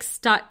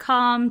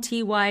tripswithtykes.com,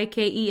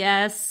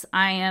 TYKES.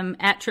 I am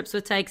at Trips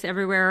with Tykes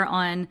everywhere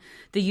on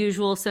the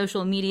usual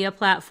social media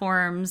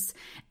platforms.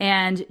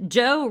 And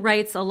Joe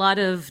writes a lot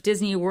of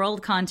Disney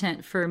World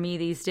content for me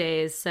these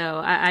days.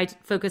 So I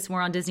focus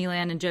more on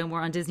Disneyland and Joe more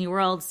on Disney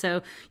World.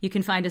 So you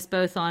can find us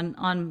both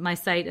on my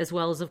site as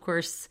well as, of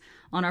course,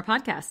 on our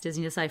podcast,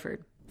 Disney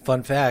Deciphered.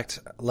 Fun fact,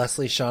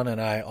 Leslie, Sean, and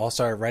I all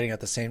started writing at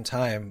the same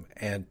time,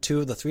 and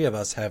 2 of the 3 of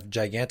us have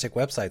gigantic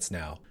websites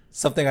now.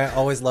 Something I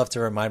always love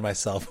to remind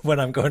myself when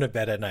I'm going to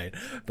bed at night.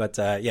 But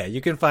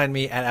you can find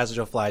me at As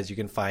Joe Flies. You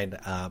can find,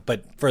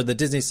 but for the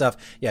Disney stuff,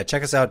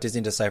 check us out, Disney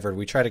Deciphered.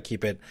 We try to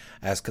keep it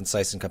as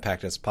concise and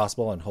compact as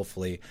possible, and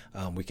hopefully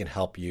we can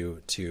help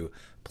you to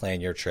plan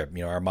your trip.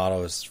 Our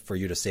motto is for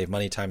you to save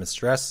money, time, and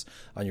stress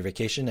on your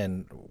vacation,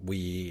 and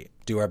we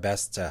do our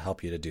best to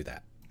help you to do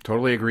that.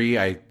 Totally agree.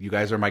 You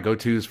guys are my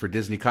go-tos for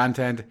Disney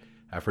content,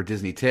 for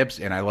Disney tips,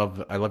 and I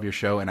love your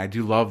show, and I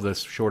do love the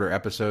shorter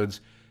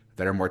episodes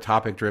that are more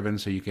topic driven,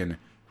 so you can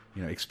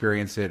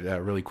experience it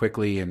really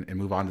quickly and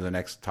move on to the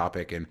next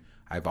topic. And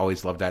I've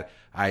always loved that.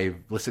 I've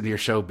listened to your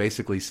show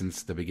basically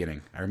since the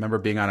beginning. I remember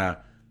being on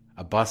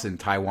a bus in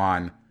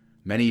Taiwan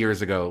many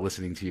years ago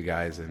listening to you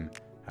guys, and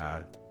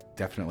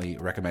definitely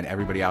recommend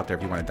everybody out there,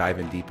 if you want to dive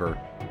in deeper,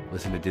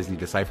 listen to Disney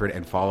Deciphered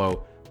and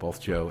follow both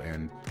Joe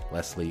and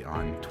Leslie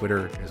on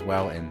Twitter as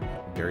well and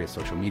various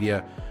social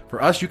media.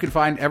 For us, you can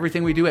find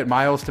everything we do at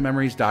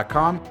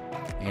milestomemories.com.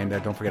 And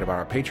don't forget about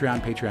our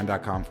Patreon,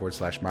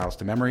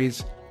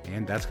 patreon.com/milestomemories.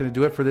 And that's going to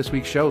do it for this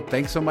week's show.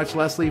 Thanks so much,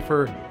 Leslie,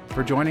 for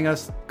joining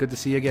us. Good to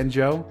see you again,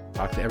 Joe.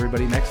 Talk to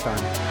everybody next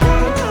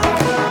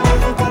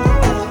time.